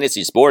playing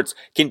fantasy sports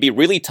can be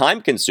really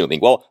time-consuming.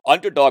 Well,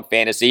 Underdog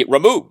Fantasy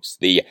removes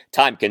the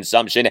time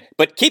consumption,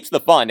 but keeps the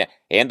fun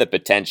and the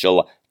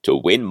potential to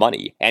win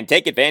money. And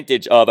take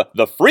advantage of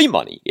the free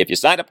money if you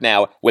sign up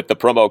now with the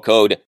promo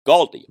code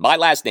GALDI. My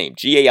last name,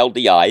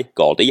 Galdi,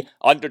 Galdi.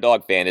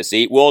 Underdog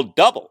Fantasy will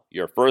double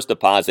your first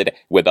deposit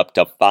with up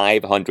to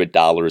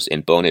 $500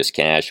 in bonus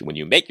cash when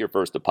you make your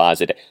first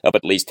deposit of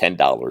at least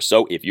 $10.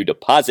 So if you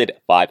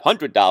deposit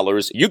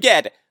 $500, you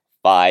get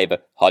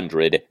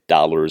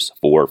 $500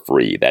 for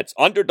free. That's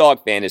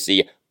Underdog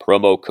Fantasy,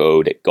 promo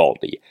code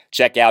GALDY.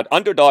 Check out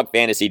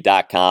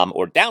UnderdogFantasy.com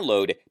or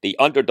download the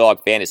Underdog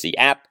Fantasy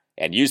app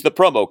and use the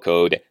promo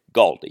code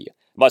GALDY.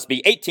 Must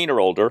be 18 or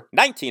older,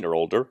 19 or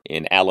older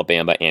in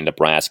Alabama and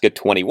Nebraska,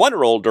 21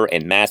 or older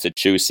in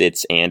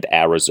Massachusetts and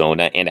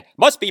Arizona, and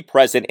must be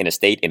present in a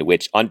state in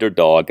which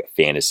Underdog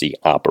Fantasy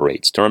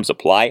operates. Terms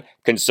apply.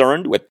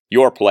 Concerned with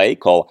your play?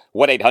 Call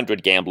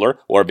 1-800-GAMBLER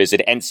or visit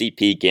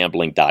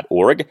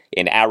ncpgambling.org.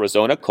 In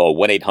Arizona, call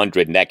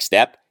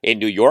 1-800-NEXT-STEP. In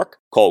New York,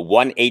 call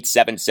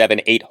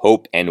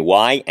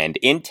 1-877-8-HOPE-NY. And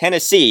in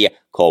Tennessee,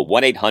 call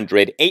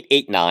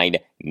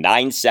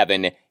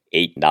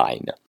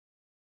 1-800-889-9789.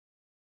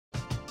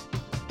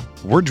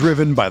 We're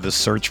driven by the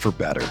search for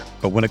better.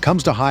 But when it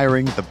comes to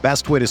hiring, the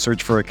best way to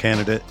search for a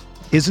candidate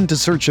isn't to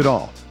search at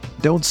all.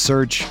 Don't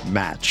search,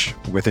 match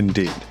with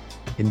Indeed.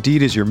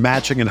 Indeed is your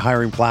matching and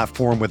hiring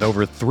platform with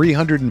over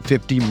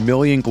 350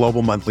 million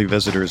global monthly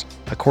visitors,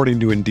 according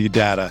to Indeed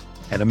data,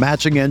 and a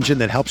matching engine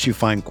that helps you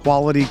find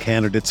quality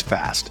candidates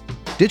fast.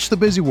 Ditch the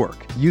busy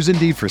work. Use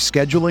Indeed for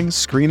scheduling,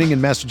 screening,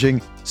 and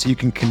messaging so you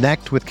can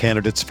connect with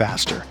candidates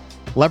faster.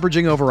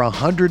 Leveraging over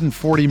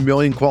 140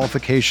 million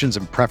qualifications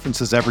and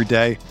preferences every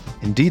day,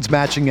 Indeed's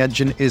matching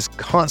engine is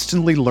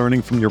constantly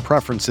learning from your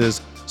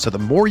preferences, so the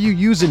more you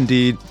use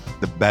Indeed,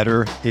 the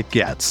better it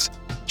gets.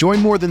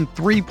 Join more than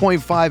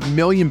 3.5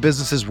 million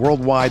businesses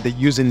worldwide that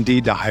use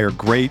Indeed to hire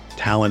great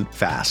talent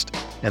fast.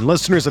 And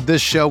listeners of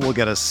this show will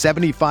get a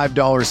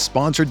 $75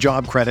 sponsored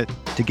job credit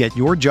to get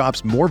your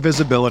jobs more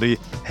visibility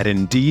at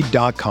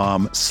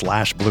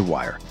Indeed.com/Blue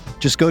Wire.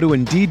 Just go to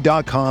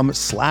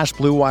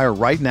Indeed.com/Blue Wire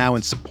right now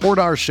and support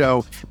our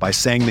show by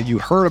saying that you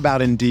heard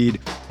about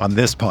Indeed on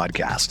this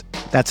podcast.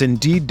 That's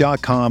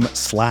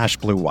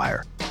Indeed.com/Blue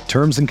Wire.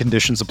 Terms and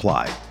conditions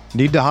apply.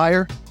 Need to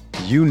hire?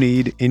 You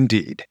need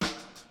Indeed.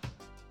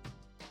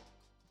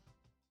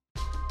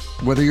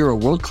 Whether you're a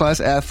world-class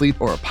athlete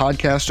or a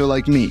podcaster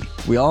like me,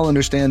 we all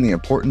understand the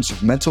importance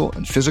of mental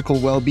and physical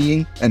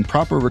well-being and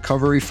proper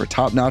recovery for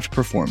top-notch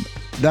performance.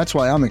 That's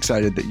why I'm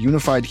excited that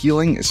Unified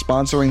Healing is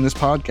sponsoring this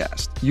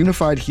podcast.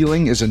 Unified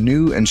Healing is a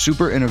new and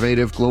super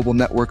innovative global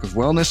network of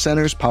wellness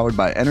centers powered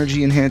by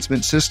Energy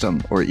Enhancement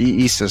System, or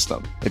EE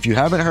System. If you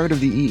haven't heard of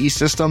the EE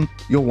System,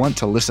 you'll want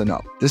to listen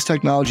up. This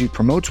technology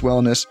promotes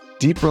wellness,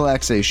 deep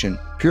relaxation,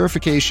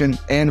 purification,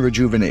 and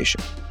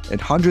rejuvenation.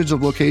 At hundreds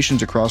of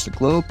locations across the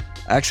globe,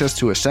 access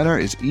to a center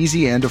is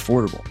easy and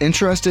affordable.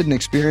 Interested in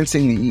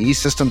experiencing the EE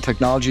System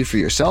technology for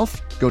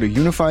yourself? Go to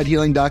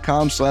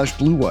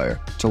unifiedhealing.com/Blue Wire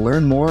to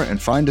learn more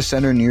and find a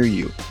center near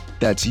you.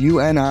 That's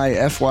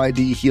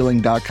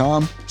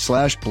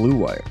UNIFYDhealing.com/Blue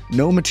Wire.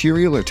 No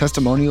material or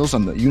testimonials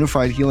on the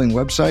Unified Healing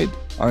website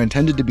are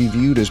intended to be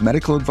viewed as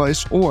medical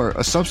advice or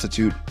a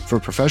substitute for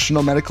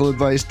professional medical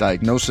advice,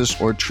 diagnosis,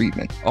 or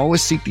treatment.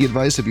 Always seek the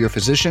advice of your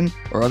physician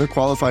or other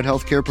qualified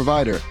healthcare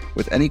provider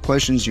with any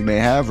questions you may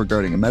have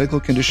regarding a medical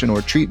condition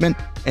or treatment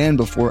and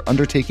before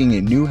undertaking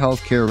a new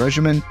healthcare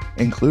regimen,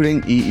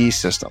 including EE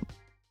System.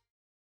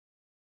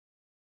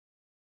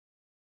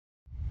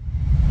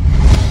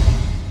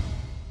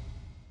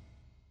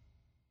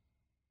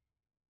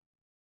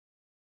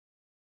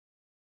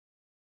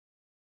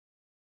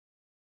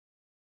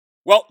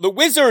 Well, the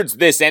Wizards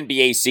this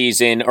NBA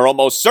season are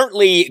almost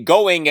certainly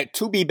going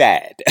to be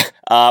bad.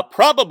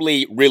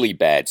 Probably really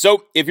bad.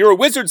 So if you're a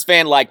Wizards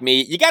fan like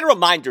me, you got to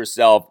remind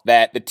yourself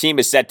that the team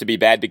is set to be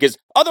bad because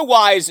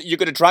otherwise you're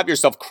going to drive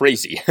yourself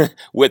crazy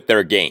with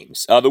their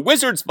games. The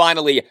Wizards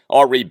finally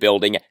are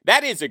rebuilding.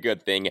 That is a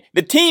good thing.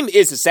 The team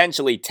is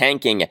essentially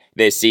tanking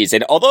this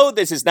season, although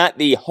this is not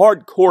the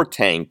hardcore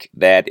tank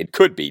that it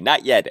could be.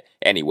 Not yet,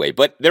 anyway.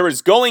 But there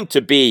is going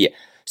to be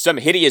some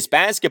hideous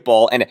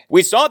basketball, and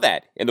we saw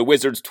that in the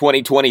Wizards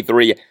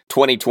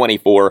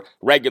 2023-2024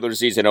 regular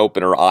season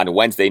opener on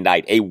Wednesday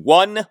night. A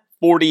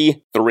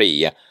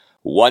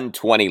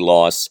 143-120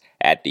 loss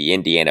at the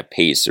Indiana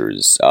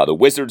Pacers. The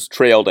Wizards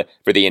trailed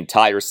for the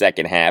entire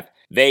second half.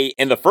 They,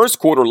 in the first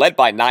quarter, led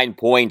by 9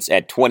 points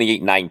at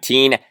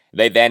 28-19.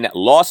 They then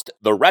lost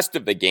the rest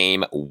of the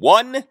game,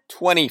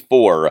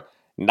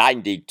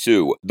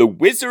 124-92. The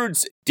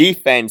Wizards'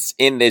 defense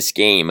in this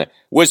game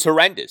was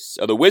horrendous.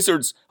 The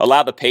Wizards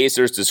allowed the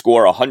Pacers to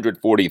score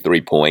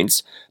 143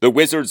 points. The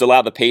Wizards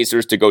allowed the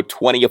Pacers to go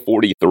 20 of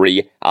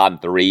 43 on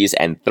threes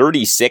and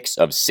 36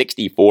 of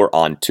 64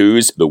 on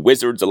twos. The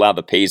Wizards allowed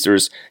the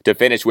Pacers to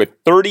finish with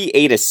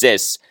 38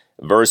 assists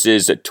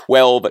versus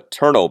 12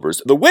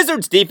 turnovers. The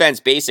Wizards'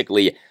 defense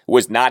basically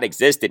was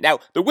non-existent. Now,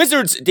 the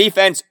Wizards'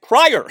 defense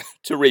prior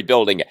to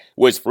rebuilding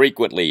was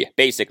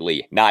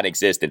basically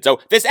non-existent. So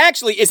this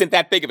actually isn't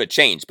that big of a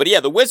change. But yeah,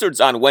 the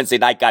Wizards on Wednesday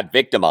night got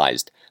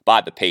victimized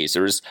by the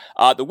Pacers.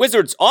 The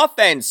Wizards'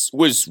 offense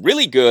was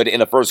really good in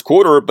the first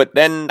quarter, but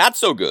then not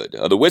so good.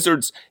 The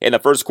Wizards in the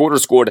first quarter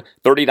scored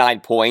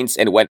 39 points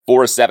and went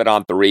 4 of 7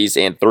 on threes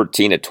and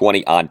 13 of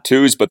 20 on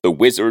twos. But the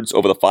Wizards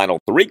over the final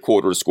 3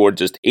 quarters scored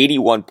just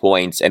 81 points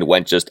points and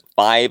went just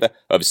 5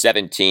 of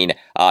 17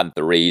 on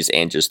threes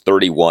and just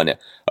 31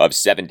 of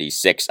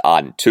 76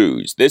 on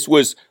twos. This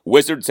was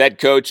Wizards head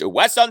coach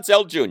Wes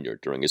Unseld Jr.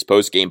 during his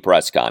post-game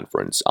press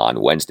conference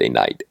on Wednesday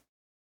night.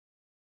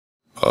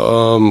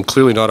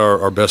 Clearly not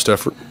our best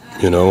effort.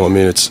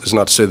 It's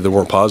not to say that there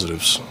weren't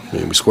positives.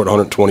 We scored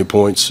 120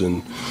 points,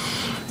 and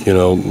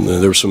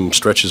there were some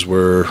stretches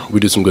where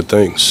we did some good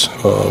things.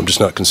 Just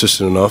not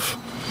consistent enough.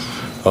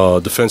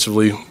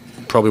 Defensively,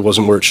 probably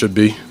wasn't where it should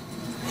be.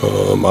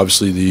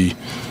 Obviously, the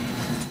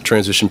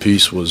transition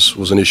piece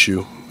was an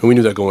issue, and we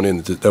knew that going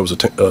in. That was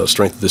a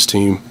strength of this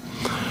team.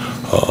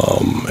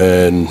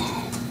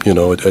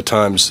 At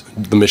times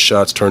the missed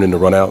shots turned into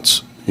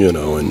runouts.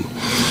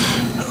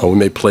 We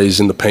made plays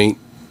in the paint,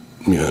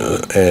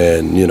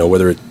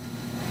 whether it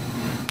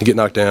get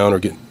knocked down or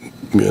get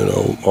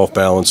off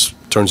balance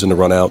turns into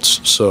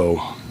runouts. So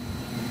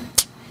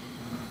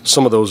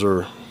some of those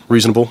are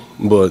reasonable,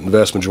 but the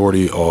vast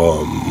majority,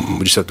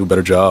 we just have to do a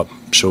better job,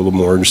 show a little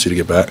more urgency to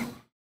get back.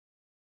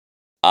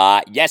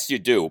 Yes, you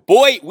do.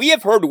 Boy, we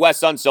have heard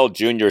Wes Unseld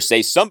Jr.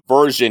 say some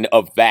version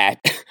of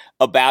that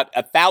about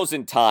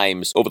 1,000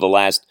 times over the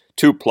last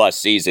 2+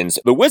 seasons.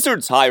 The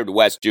Wizards hired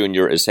Wes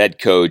Jr. as head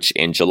coach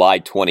in July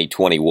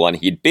 2021.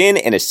 He'd been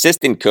an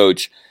assistant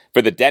coach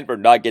for the Denver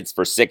Nuggets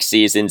for 6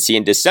 seasons. He,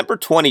 in December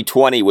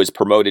 2020, was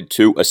promoted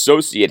to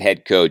associate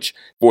head coach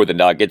for the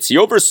Nuggets. He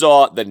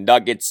oversaw the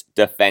Nuggets'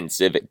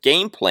 defensive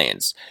game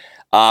plans.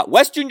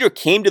 Wes Jr.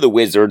 came to the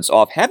Wizards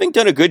off having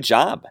done a good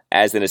job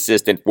as an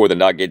assistant for the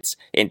Nuggets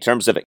in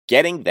terms of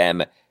getting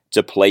them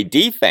to play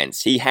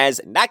defense. He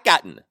has not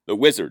gotten the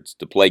Wizards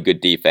to play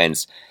good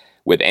defense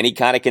with any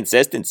kind of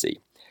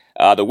consistency.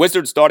 The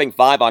Wizards starting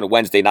 5 on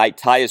Wednesday night: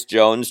 Tyus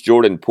Jones,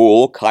 Jordan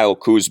Poole, Kyle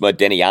Kuzma,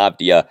 Denny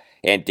Avdia,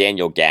 and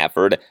Daniel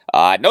Gafford.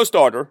 No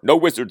starter, no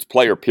Wizards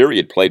player,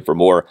 period, played for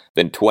more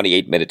than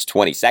 28 minutes,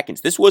 20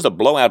 seconds. This was a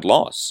blowout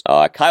loss.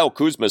 Kyle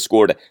Kuzma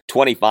scored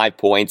 25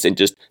 points in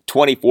just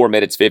 24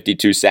 minutes,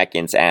 52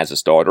 seconds as a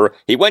starter.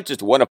 He went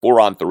just 1 of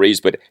 4 on threes,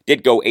 but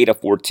did go 8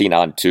 of 14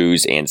 on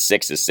twos and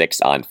 6 of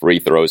 6 on free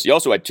throws. He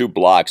also had 2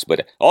 blocks,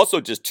 but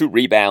also just 2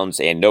 rebounds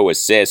and no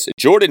assists.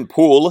 Jordan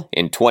Poole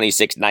in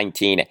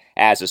 26-19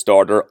 as a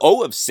starter,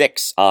 0 of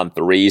 6 on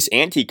threes,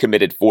 and he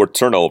committed 4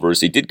 turnovers.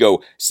 He did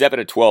go 7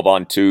 of 12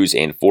 on twos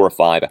and 4 of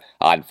 5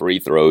 on free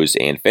throws,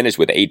 and finished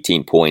with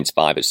 18 points,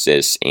 5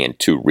 assists, and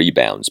 2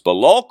 rebounds.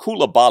 Bilal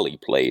Coulibaly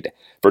played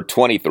for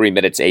 23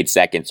 minutes, 8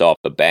 seconds off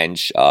the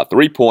bench.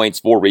 3 points,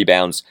 4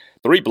 rebounds,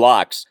 3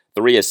 blocks,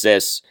 3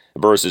 assists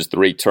versus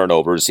 3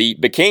 turnovers. He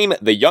became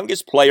the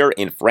youngest player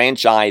in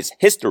franchise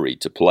history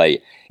to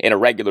play in a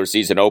regular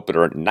season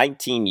opener,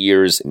 19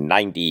 years,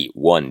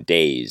 91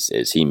 days,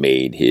 as he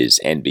made his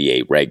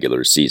NBA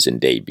regular season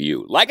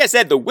debut. Like I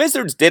said, the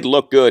Wizards did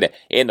look good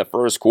in the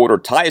first quarter.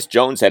 Tyus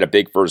Jones had a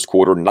big first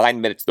quarter, 9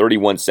 minutes,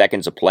 31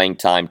 seconds of playing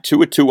time,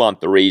 2 of 2 on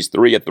threes,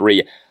 3 of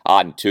 3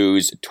 on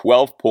twos,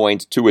 12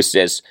 points, 2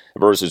 assists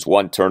versus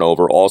 1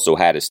 turnover, also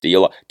had a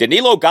steal.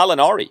 Danilo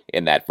Gallinari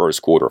in that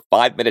first quarter,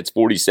 5 minutes,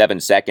 47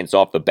 seconds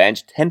off the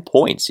bench, 10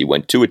 points. He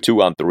went 2 of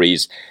 2 on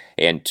threes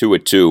and 2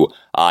 of 2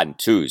 on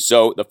twos.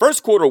 So the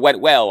first quarter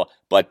went well,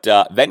 but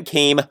then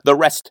came the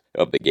rest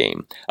of the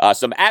game.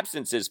 Some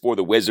absences for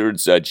the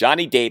Wizards.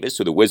 Johnny Davis,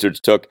 who the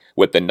Wizards took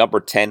with the number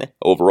 10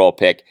 overall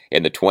pick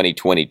in the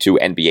 2022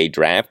 NBA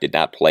draft, did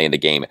not play in the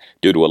game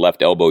due to a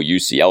left elbow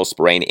UCL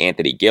sprain.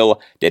 Anthony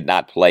Gill did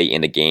not play in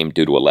the game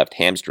due to a left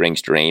hamstring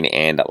strain.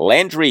 And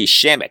Landry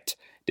Shamet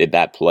did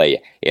not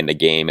play in the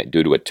game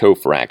due to a toe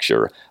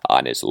fracture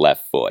on his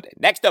left foot.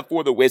 Next up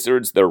for the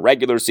Wizards, their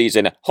regular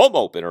season home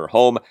opener,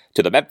 home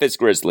to the Memphis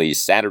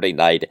Grizzlies, Saturday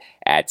night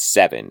at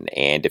 7.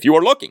 And if you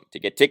are looking to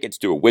get tickets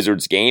to a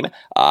Wizards game,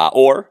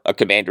 or a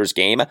Commanders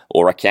game,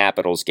 or a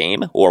Capitals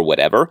game, or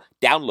whatever,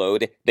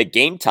 download the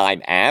Game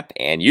Time app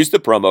and use the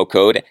promo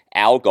code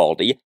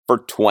ALGALDI for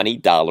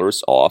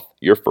 $20 off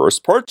your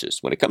first purchase.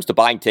 When it comes to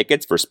buying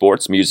tickets for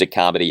sports, music,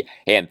 comedy,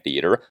 and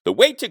theater, the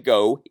way to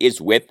go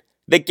is with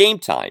the Game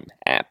Time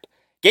app.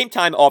 Game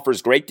Time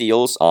offers great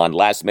deals on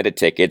last-minute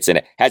tickets and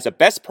it has a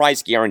best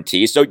price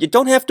guarantee, so you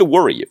don't have to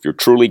worry if you're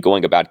truly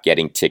going about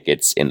getting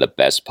tickets in the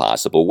best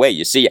possible way.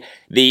 You see,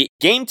 the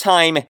Game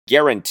Time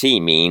guarantee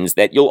means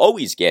that you'll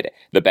always get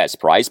the best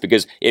price,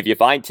 because if you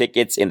find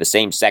tickets in the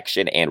same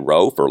section and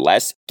row for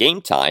less, Game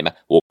Time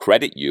will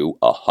credit you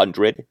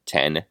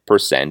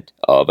 110%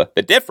 of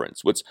the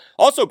difference. What's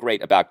also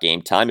great about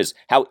Game Time is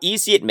how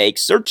easy it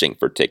makes searching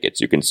for tickets.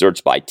 You can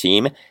search by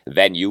team,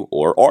 venue,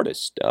 or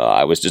artist.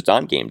 I was just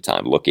on Game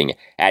Time looking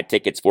at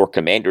tickets for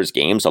Commanders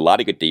games, a lot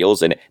of good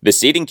deals, and the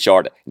seating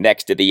chart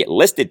next to the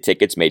listed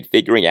tickets made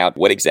figuring out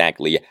what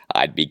exactly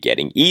I'd be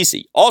getting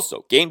easy.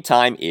 Also, Game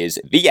Time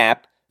is the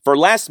app for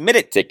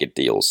last-minute ticket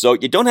deals, so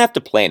you don't have to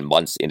plan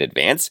months in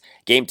advance.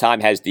 Game Time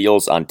has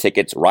deals on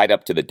tickets right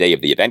up to the day of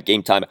the event.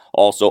 Game Time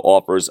also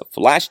offers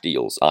flash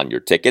deals on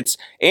your tickets,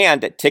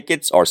 and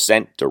tickets are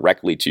sent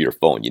directly to your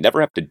phone. You never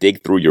have to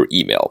dig through your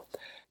email.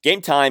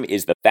 Game Time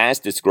is the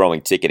fastest growing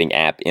ticketing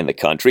app in the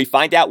country.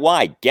 Find out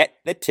why. Get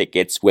the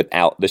tickets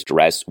without the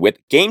stress with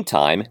Game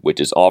Time,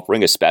 which is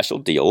offering a special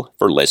deal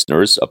for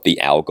listeners of the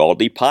Al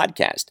Galdi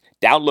podcast.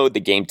 Download the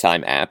Game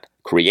Time app,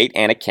 create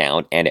an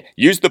account, and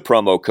use the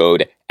promo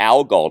code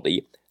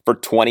ALGALDI for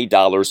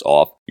 $20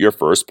 off your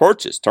first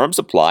purchase. Terms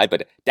apply,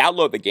 but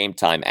download the Game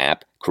Time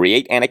app,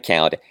 create an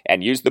account,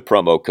 and use the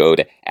promo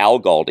code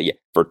ALGALDI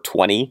for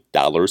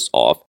 $20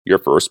 off your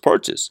first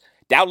purchase.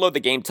 Download the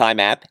Game Time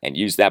app and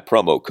use that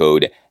promo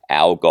code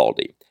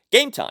ALGALDI.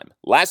 Game Time,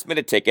 last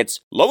minute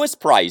tickets,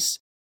 lowest price,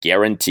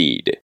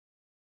 guaranteed.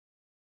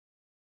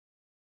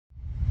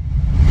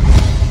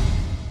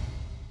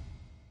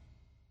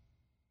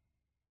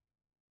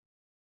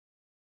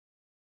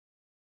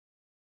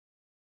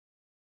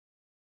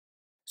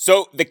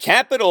 So the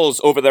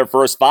Capitals, over their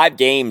first 5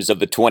 games of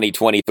the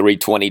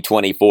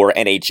 2023-2024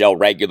 NHL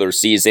regular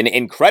season,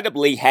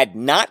 incredibly had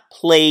not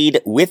played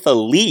with a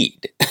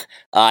lead.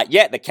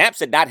 The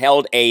Caps had not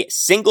held a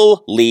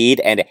single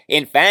lead and,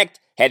 in fact,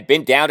 had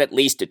been down at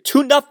least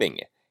 2-0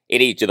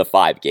 in each of the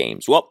 5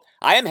 games. Well,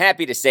 I am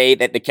happy to say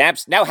that the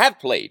Caps now have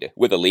played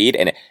with a lead,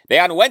 and they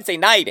on Wednesday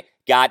night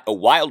got a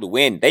wild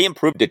win. They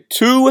improved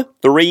to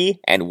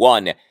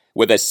 2-3-1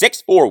 with a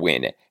 6-4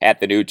 win at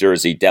the New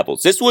Jersey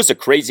Devils. This was a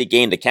crazy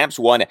game. The Caps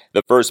won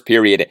the first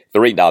period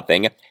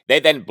 3-0. They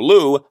then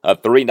blew a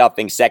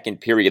 3-0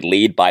 second period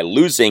lead by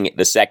losing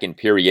the second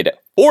period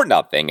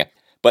 4-0.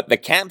 But the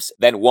Caps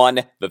then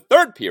won the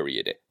third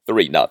period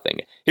 3-0.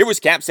 Here was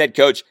Caps head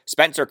coach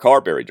Spencer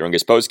Carberry during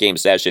his post-game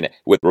session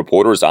with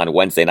reporters on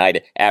Wednesday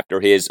night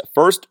after his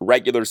first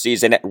regular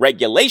season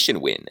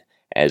regulation win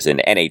as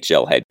an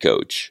NHL head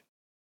coach.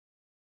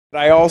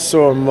 I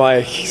also am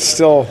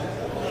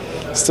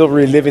still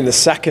reliving the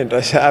second.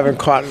 I haven't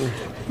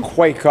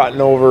quite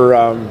gotten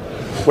over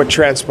what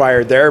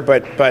transpired there,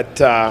 but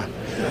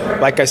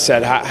like I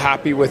said,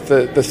 happy with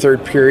the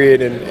third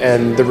period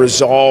and the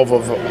resolve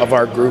of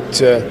our group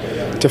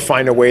to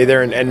find a way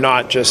there and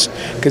not just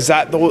because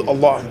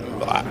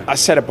I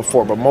said it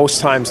before, but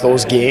most times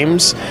those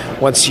games,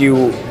 once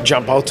you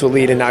jump out to a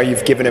lead and now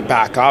you've given it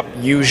back up,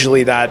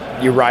 usually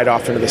that you ride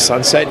off into the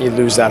sunset and you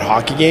lose that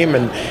hockey game,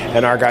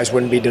 and our guys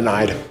wouldn't be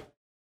denied.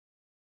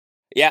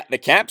 Yeah, the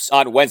Caps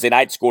on Wednesday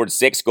night scored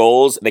 6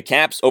 goals. The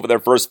Caps, over their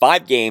first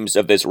 5 games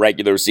of this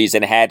regular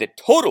season, had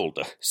totaled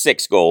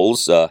 6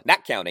 goals,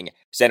 not counting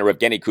center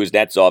Evgeny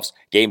Kuznetsov's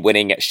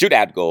game-winning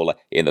shootout goal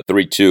in the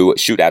 3-2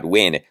 shootout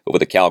win over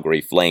the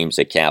Calgary Flames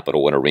at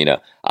Capital One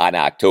Arena on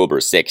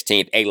October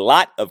 16th. A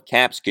lot of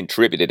Caps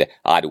contributed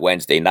on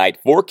Wednesday night.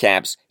 4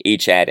 Caps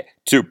each had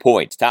 2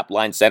 points.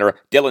 Top-line center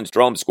Dylan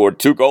Strome scored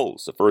 2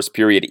 goals, a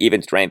first-period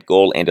even-strength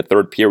goal and a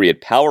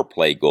third-period power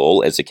play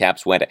goal as the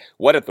Caps went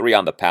 1-3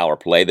 on the power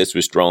play. This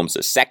was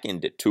Strome's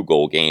second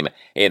 2-goal game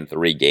in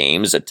 3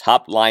 games. A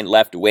top-line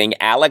left wing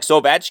Alex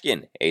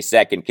Ovechkin, a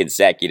second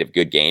consecutive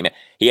good game.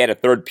 He had a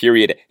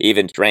third-period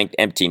even-strength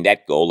empty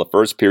net goal, a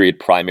first-period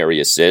primary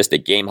assist, a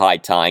game-high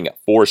tying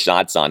 4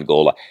 shots on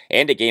goal,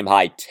 and a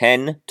game-high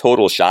 10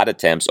 total shot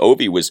attempts.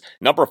 Ovi was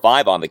number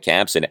 5 on the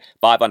Caps and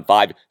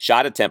 5-on-5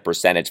 shot attempt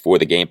percentage for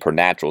the game per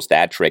natural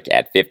stat trick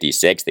at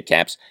 56. The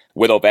Caps,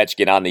 with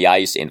Ovechkin on the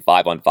ice in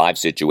 5-on-5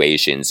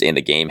 situations in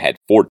the game, had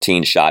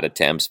 14 shot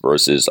attempts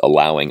versus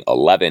allowing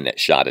 11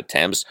 shot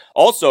attempts.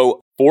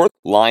 Also,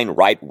 fourth-line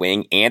right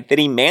wing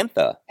Anthony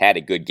Mantha had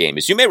a good game.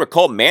 As you may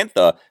recall,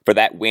 Mantha, for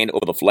that win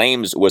over the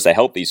Flames, was a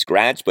healthy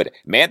scratch, but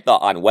Mantha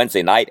on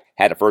Wednesday night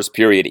had a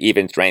first-period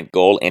even-strength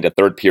goal and a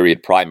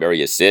third-period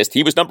primary assist.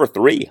 He was number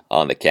 3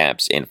 on the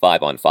Caps in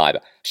 5-on-5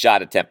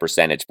 shot attempt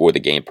percentage for the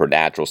game per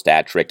natural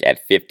stat trick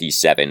at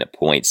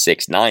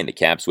 57.69. The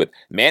Caps, with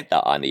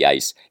Mantha on the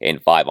ice in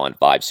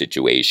 5-on-5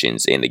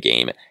 situations in the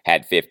game,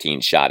 had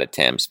 15 shot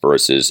attempts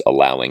versus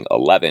allowing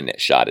 11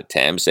 shot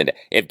attempts. And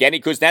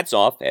Evgeny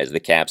Kuznetsov, as the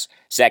Caps'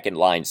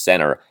 second-line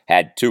center,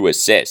 had 2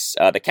 assists.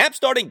 The Caps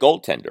starting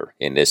goaltender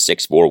in this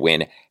 6-4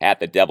 win at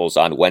the Devils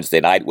on Wednesday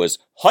night was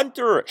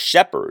Hunter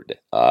Shepard,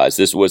 as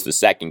this was the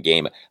second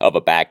game of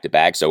a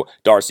back-to-back, so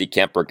Darcy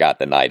Kemper got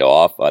the night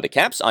off. The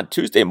Caps on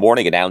Tuesday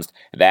morning announced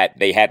that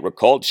they had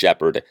recalled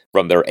Shepard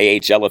from their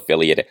AHL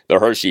affiliate, the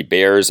Hershey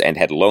Bears, and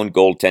had loaned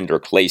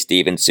goaltender Clay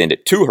Stevenson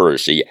to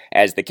Hershey,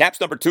 as the Caps'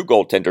 number 2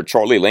 goaltender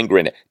Charlie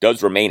Lindgren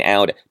does remain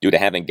out due to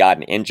having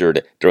gotten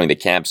injured during the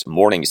Caps'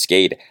 morning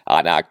skate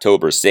on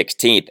October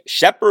 16th.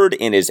 Shepard,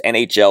 in his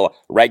NHL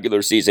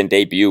regular season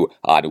debut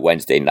on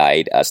Wednesday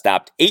night,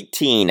 stopped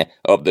 18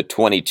 of the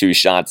 22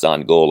 shots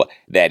on goal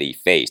that he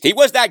faced. He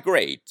was not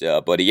great,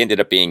 but he ended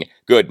up being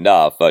good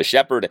enough.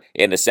 Shepard,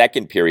 in the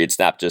second period,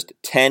 stopped just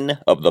 10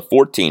 of the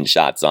 14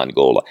 shots on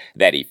goal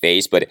that he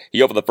faced, but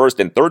he, over the first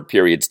and third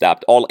period,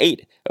 stopped all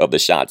 8 of the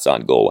shots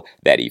on goal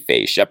that he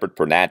faced. Shepard,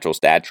 per natural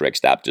stat trick,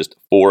 stopped just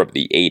 4 of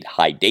the 8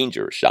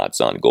 high-danger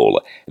shots on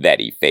goal that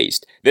he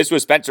faced. This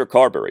was Spencer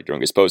Carberry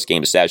during his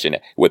post-game session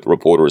with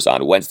reporters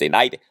on Wednesday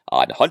night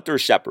on Hunter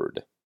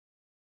Shepard.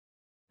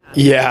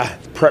 Yeah,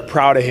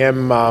 proud of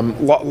him.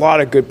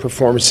 Lot of good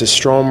performances.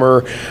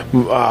 Stromer,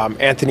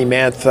 Anthony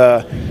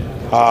Mantha,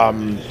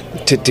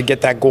 to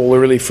get that goal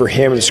early for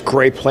him. It's a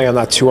great play on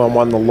that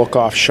 2-on-1, the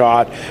look-off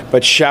shot.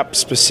 But Shep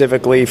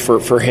specifically,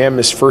 for him,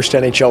 his first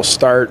NHL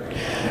start,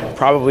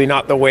 probably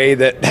not the way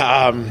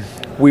that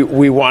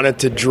we wanted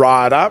to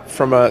draw it up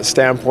from a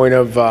standpoint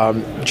of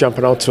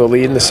jumping out to a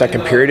lead in the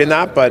second period in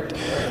that, but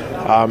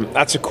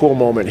that's a cool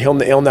moment.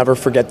 He'll never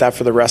forget that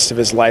for the rest of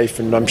his life,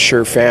 and I'm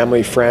sure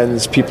family,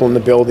 friends, people in the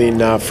building,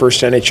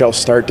 first NHL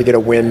start to get a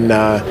win,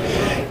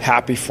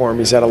 happy for him.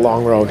 He's had a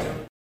long road.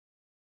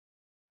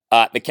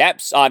 The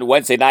Caps on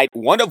Wednesday night,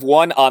 1 of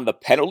 1 on the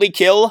penalty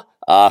kill.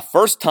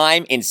 First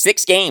time in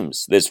 6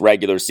 games this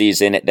regular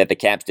season that the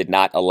Caps did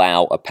not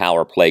allow a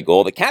power play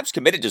goal. The Caps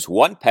committed just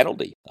 1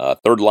 penalty.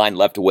 Third line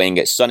left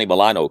wing Sonny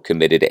Milano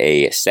committed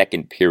a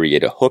second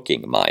period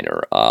hooking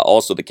minor.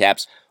 Also, the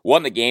Caps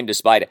won the game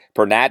despite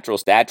per natural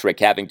stat trick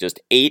having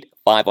just 8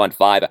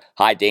 5-on-5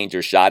 high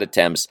danger shot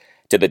attempts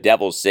to the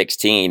Devils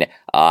 16.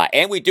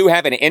 And we do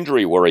have an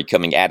injury worry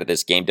coming out of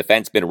this game.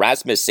 Defenseman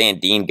Rasmus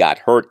Sandin got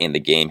hurt in the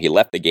game. He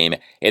left the game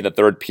in the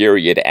third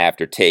period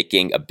after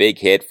taking a big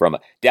hit from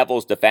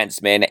Devils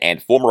defenseman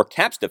and former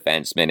Caps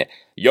defenseman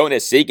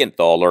Jonas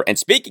Siegenthaler. And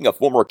speaking of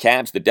former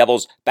Caps, the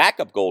Devils'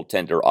 backup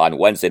goaltender on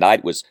Wednesday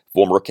night was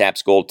former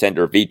Caps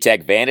goaltender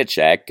Vitek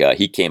Vanacek.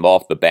 He came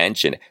off the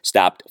bench and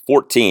stopped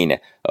 14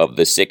 of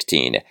the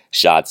 16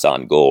 shots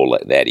on goal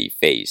that he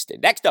faced.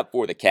 Next up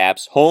for the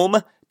Caps,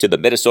 home to the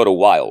Minnesota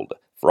Wild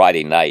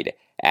Friday night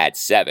at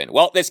 7.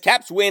 Well, this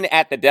Caps win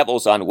at the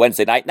Devils on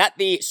Wednesday night, not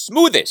the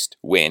smoothest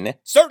win,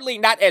 certainly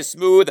not as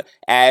smooth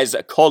as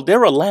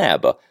Caldera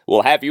Lab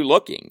will have you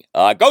looking.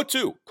 Go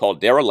to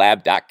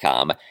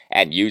calderalab.com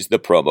and use the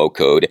promo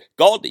code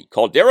GALDY.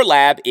 Caldera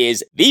Lab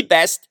is the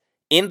best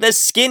in the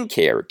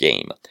skincare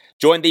game.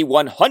 Join the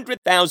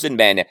 100,000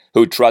 men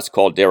who trust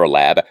Caldera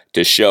Lab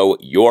to show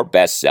your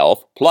best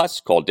self. Plus,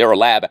 Caldera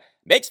Lab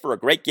makes for a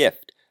great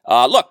gift.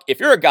 Look, if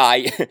you're a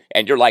guy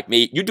and you're like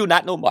me, you do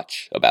not know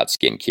much about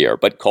skincare,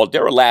 but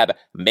Caldera Lab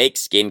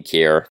makes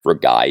skincare for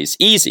guys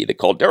easy. The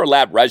Caldera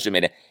Lab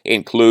regimen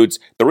includes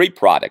 3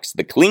 products: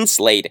 the Clean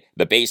Slate,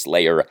 the Base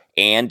Layer,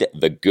 and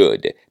the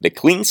Good. The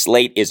Clean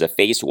Slate is a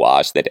face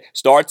wash that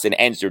starts and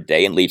ends your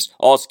day and leaves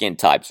all skin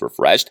types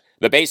refreshed.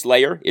 The Base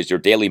Layer is your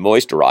daily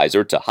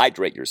moisturizer to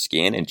hydrate your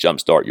skin and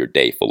jumpstart your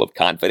day full of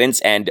confidence.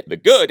 And the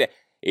Good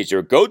is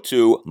your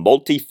go-to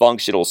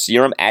multifunctional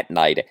serum at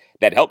night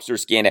that helps your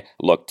skin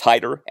look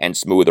tighter and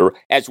smoother,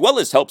 as well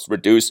as helps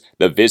reduce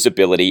the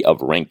visibility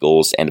of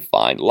wrinkles and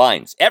fine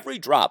lines. Every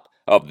drop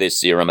of this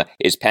serum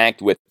is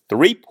packed with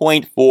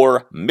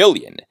 3.4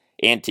 million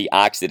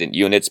antioxidant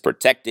units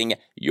protecting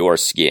your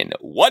skin.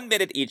 1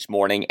 minute each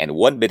morning and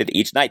 1 minute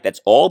each night.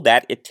 That's all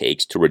that it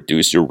takes to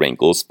reduce your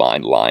wrinkles,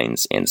 fine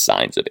lines, and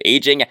signs of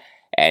aging.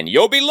 And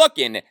you'll be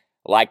looking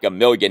like $1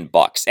 million.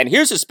 And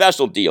here's a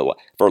special deal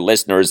for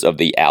listeners of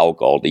the Al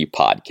Galdi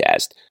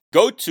podcast.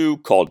 Go to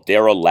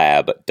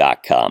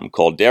calderalab.com.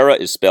 Caldera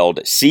is spelled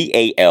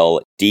Caldera.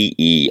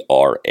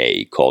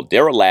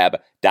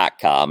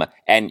 Calderalab.com,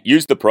 and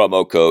use the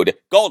promo code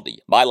GALDI,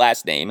 my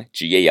last name,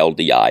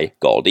 Galdi,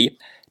 Galdi,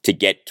 to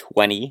get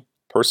 20%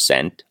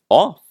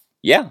 off.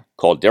 Yeah,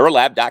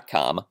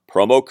 calderalab.com,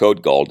 promo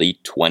code GALDI,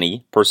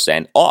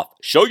 20% off.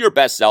 Show your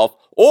best self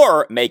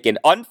or make an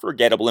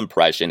unforgettable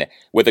impression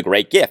with a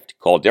great gift.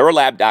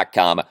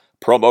 calderalab.com,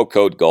 promo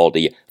code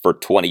GALDI for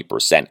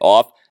 20%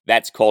 off.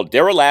 That's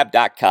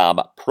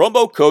calderalab.com,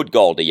 promo code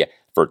GALDI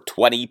for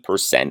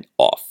 20%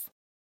 off.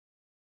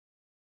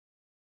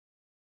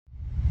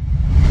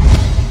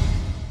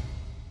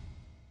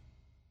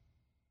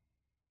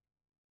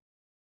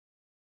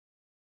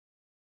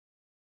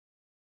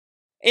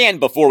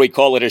 And before we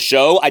call it a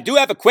show, I do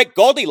have a quick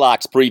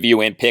Goldilocks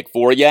preview and pick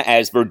for you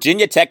as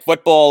Virginia Tech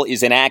football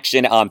is in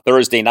action on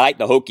Thursday night.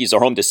 The Hokies are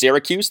home to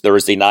Syracuse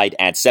Thursday night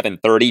at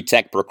 7:30.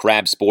 Tech per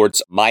Crab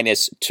Sports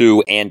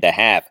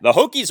 -2.5. The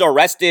Hokies are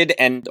rested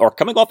and are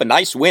coming off a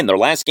nice win. Their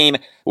last game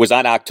was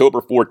on October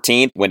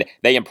 14th when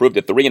they improved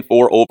to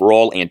 3-4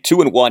 overall and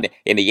 2-1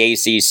 in the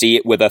ACC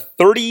with a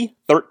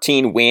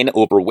 30-13 win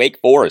over Wake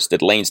Forest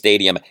at Lane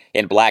Stadium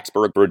in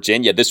Blacksburg,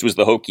 Virginia. This was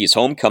the Hokies'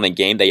 homecoming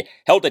game. They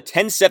held a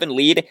 10-7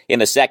 lead in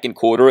the second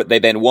quarter. They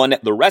then won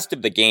the rest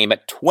of the game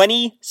at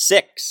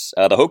 26.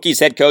 The Hokies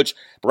head coach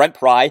Brent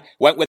Pry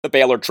went with the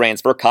Baylor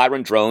transfer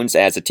Kyron Drones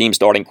as a team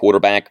starting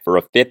quarterback for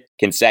a 5th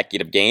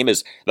consecutive game.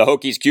 As the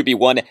Hokies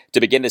QB1 to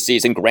begin the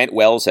season, Grant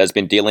Wells has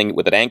been dealing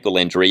with an ankle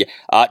injury.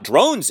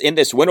 Drones in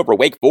this win over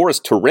Wake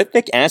Forest,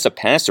 terrific as a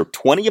passer,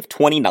 20 of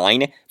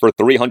 29 for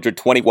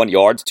 321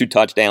 yards, 2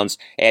 touchdowns,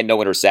 and no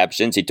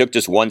interceptions. He took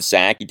just 1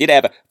 sack. He did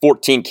have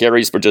 14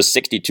 carries for just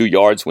 62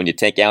 yards when you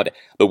take out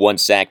the 1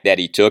 sack that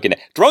he took. And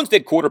Drones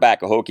did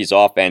quarterback a Hokies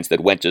offense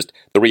that went just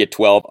 3 of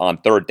 12 on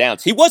third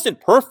downs. He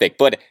wasn't perfect,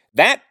 but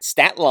that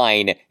stat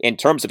line in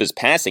terms of his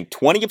passing,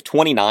 20 of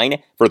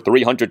 29 for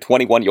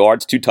 321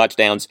 yards, 2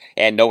 touchdowns,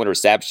 and no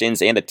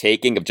interceptions, and the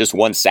taking of just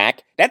 1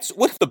 sack. That's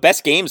one of the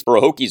best games for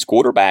a Hokies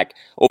quarterback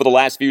over the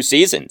last few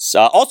seasons.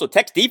 Also,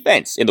 Tech's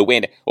defense in the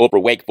win over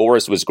Wake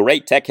Forest was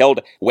great. Tech held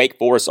Wake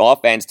Forest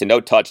offense to no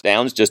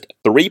touchdowns, just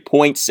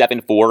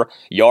 3.74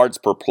 yards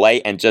per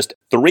play, and just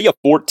 3 of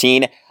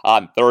 14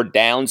 on third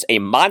downs. A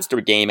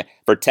monster game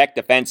for Tech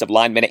defensive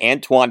lineman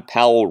Antoine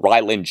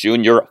Powell-Ryland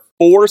Jr.,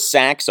 4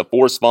 sacks, a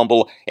forced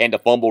fumble, and a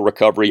fumble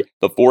recovery.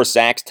 The 4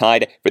 sacks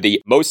tied for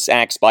the most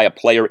sacks by a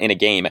player in a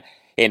game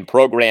in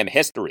program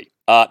history.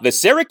 The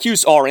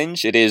Syracuse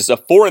Orange, it is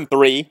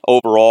 4-3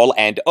 overall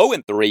and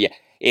 0-3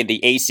 in the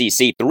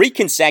ACC. 3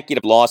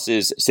 consecutive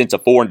losses since a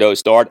 4-0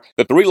 start.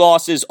 The 3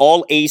 losses,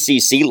 all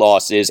ACC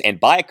losses, and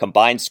by a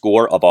combined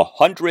score of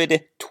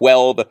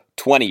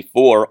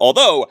 112-24.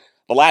 Although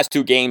the last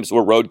 2 games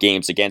were road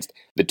games against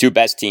the 2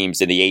 best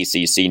teams in the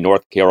ACC,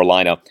 North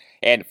Carolina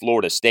and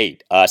Florida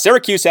State.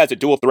 Syracuse has a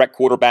dual-threat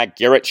quarterback,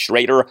 Garrett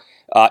Schrader.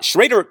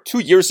 Schrader, 2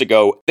 years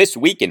ago, this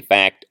week, in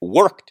fact,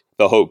 worked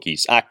the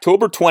Hokies.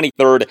 October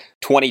 23rd,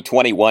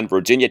 2021,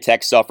 Virginia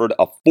Tech suffered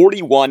a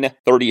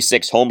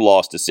 41-36 home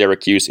loss to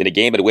Syracuse in a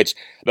game in which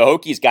the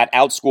Hokies got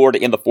outscored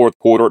in the fourth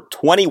quarter,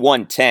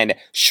 21-10.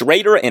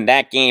 Schrader in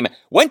that game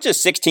went to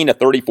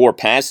 16-34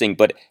 passing,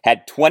 but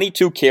had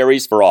 22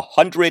 carries for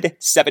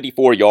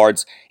 174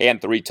 yards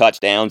and 3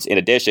 touchdowns, in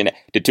addition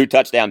to 2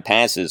 touchdown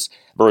passes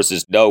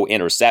versus no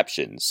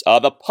interceptions.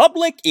 The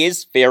public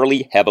is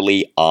fairly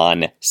heavily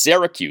on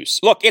Syracuse.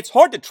 Look, it's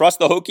hard to trust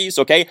the Hokies,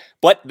 okay,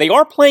 but they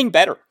are playing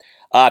better.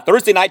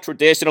 Thursday night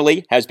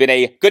traditionally has been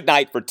a good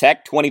night for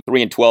Tech,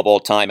 23-12 all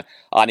time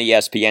on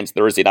ESPN's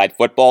Thursday Night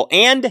Football,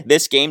 and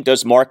this game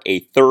does mark a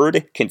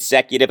 3rd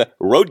consecutive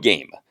road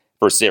game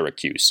for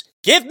Syracuse.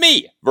 Give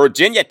me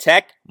Virginia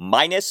Tech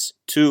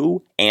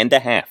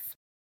 -2.5.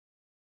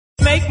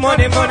 Make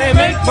money, money,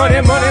 make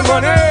money, money,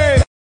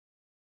 money.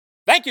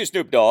 Thank you,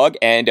 Snoop Dogg,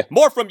 and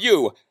more from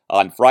you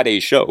on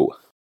Friday's show.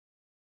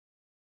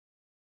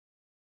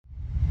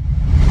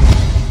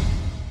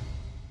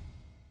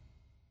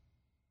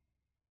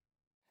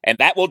 And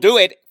that will do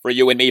it for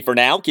you and me for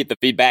now. Keep the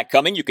feedback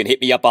coming. You can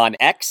hit me up on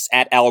X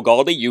at Al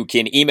Galdi. You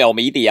can email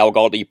me, the Al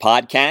Galdi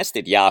podcast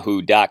at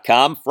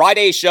yahoo.com.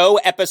 Friday show,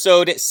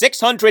 episode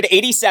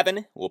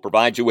 687. We'll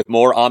provide you with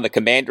more on the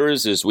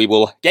Commanders as we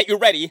will get you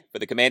ready for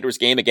the Commanders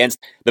game against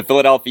the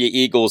Philadelphia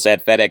Eagles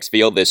at FedEx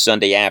Field this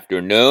Sunday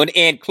afternoon,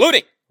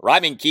 including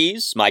rhyming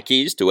keys, my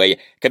keys to a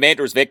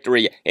Commanders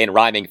victory in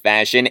rhyming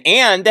fashion,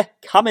 and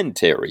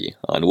commentary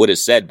on what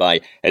is said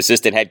by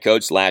assistant head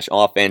coach /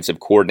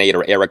 offensive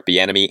coordinator Eric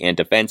Bieniemy and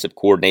defensive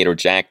coordinator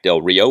Jack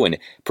Del Rio in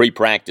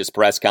pre-practice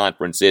press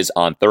conferences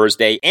on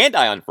Thursday. And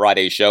on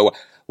Friday's show,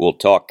 we'll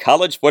talk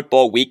college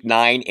football week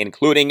 9,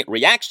 including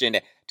reaction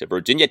to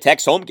Virginia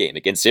Tech's home game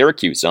against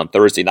Syracuse on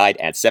Thursday night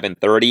at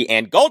 7:30,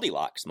 and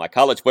Goldilocks, my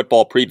college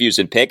football previews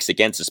and picks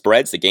against the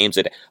spreads, the games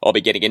that I'll be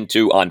getting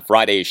into on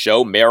Friday's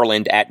show.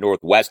 Maryland at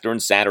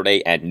Northwestern,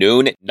 Saturday at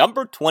noon.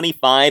 Number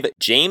 25,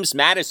 James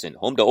Madison,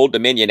 home to Old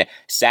Dominion,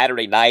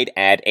 Saturday night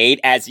at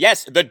 8, as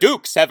yes, the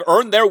Dukes have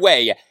earned their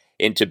way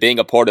into being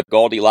a part of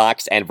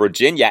Goldilocks, and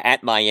Virginia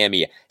at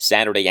Miami,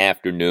 Saturday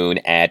afternoon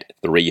at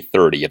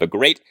 3:30. Have a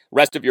great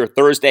rest of your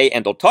Thursday,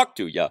 and I'll talk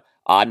to you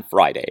on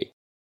Friday.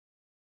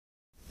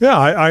 Yeah,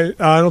 I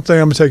don't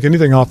think I'm going to take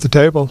anything off the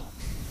table.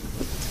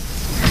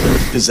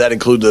 Does that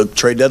include the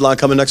trade deadline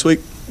coming next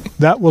week?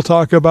 That we'll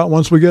talk about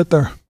once we get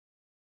there.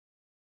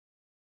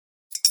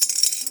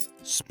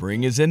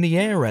 Spring is in the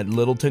air at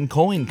Littleton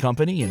Coin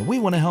Company, and we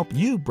want to help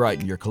you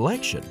brighten your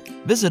collection.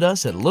 Visit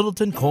us at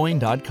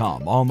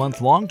littletoncoin.com all month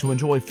long to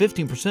enjoy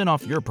 15%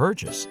 off your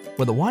purchase.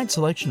 With a wide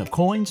selection of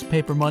coins,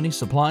 paper money,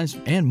 supplies,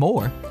 and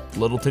more,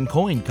 Littleton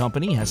Coin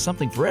Company has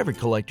something for every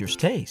collector's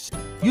taste.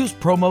 Use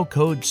promo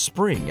code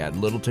SPRING at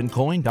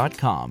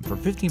littletoncoin.com for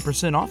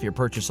 15% off your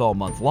purchase all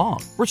month long.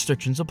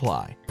 Restrictions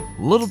apply.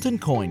 Littleton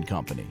Coin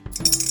Company.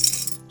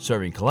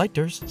 Serving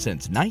collectors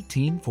since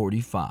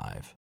 1945.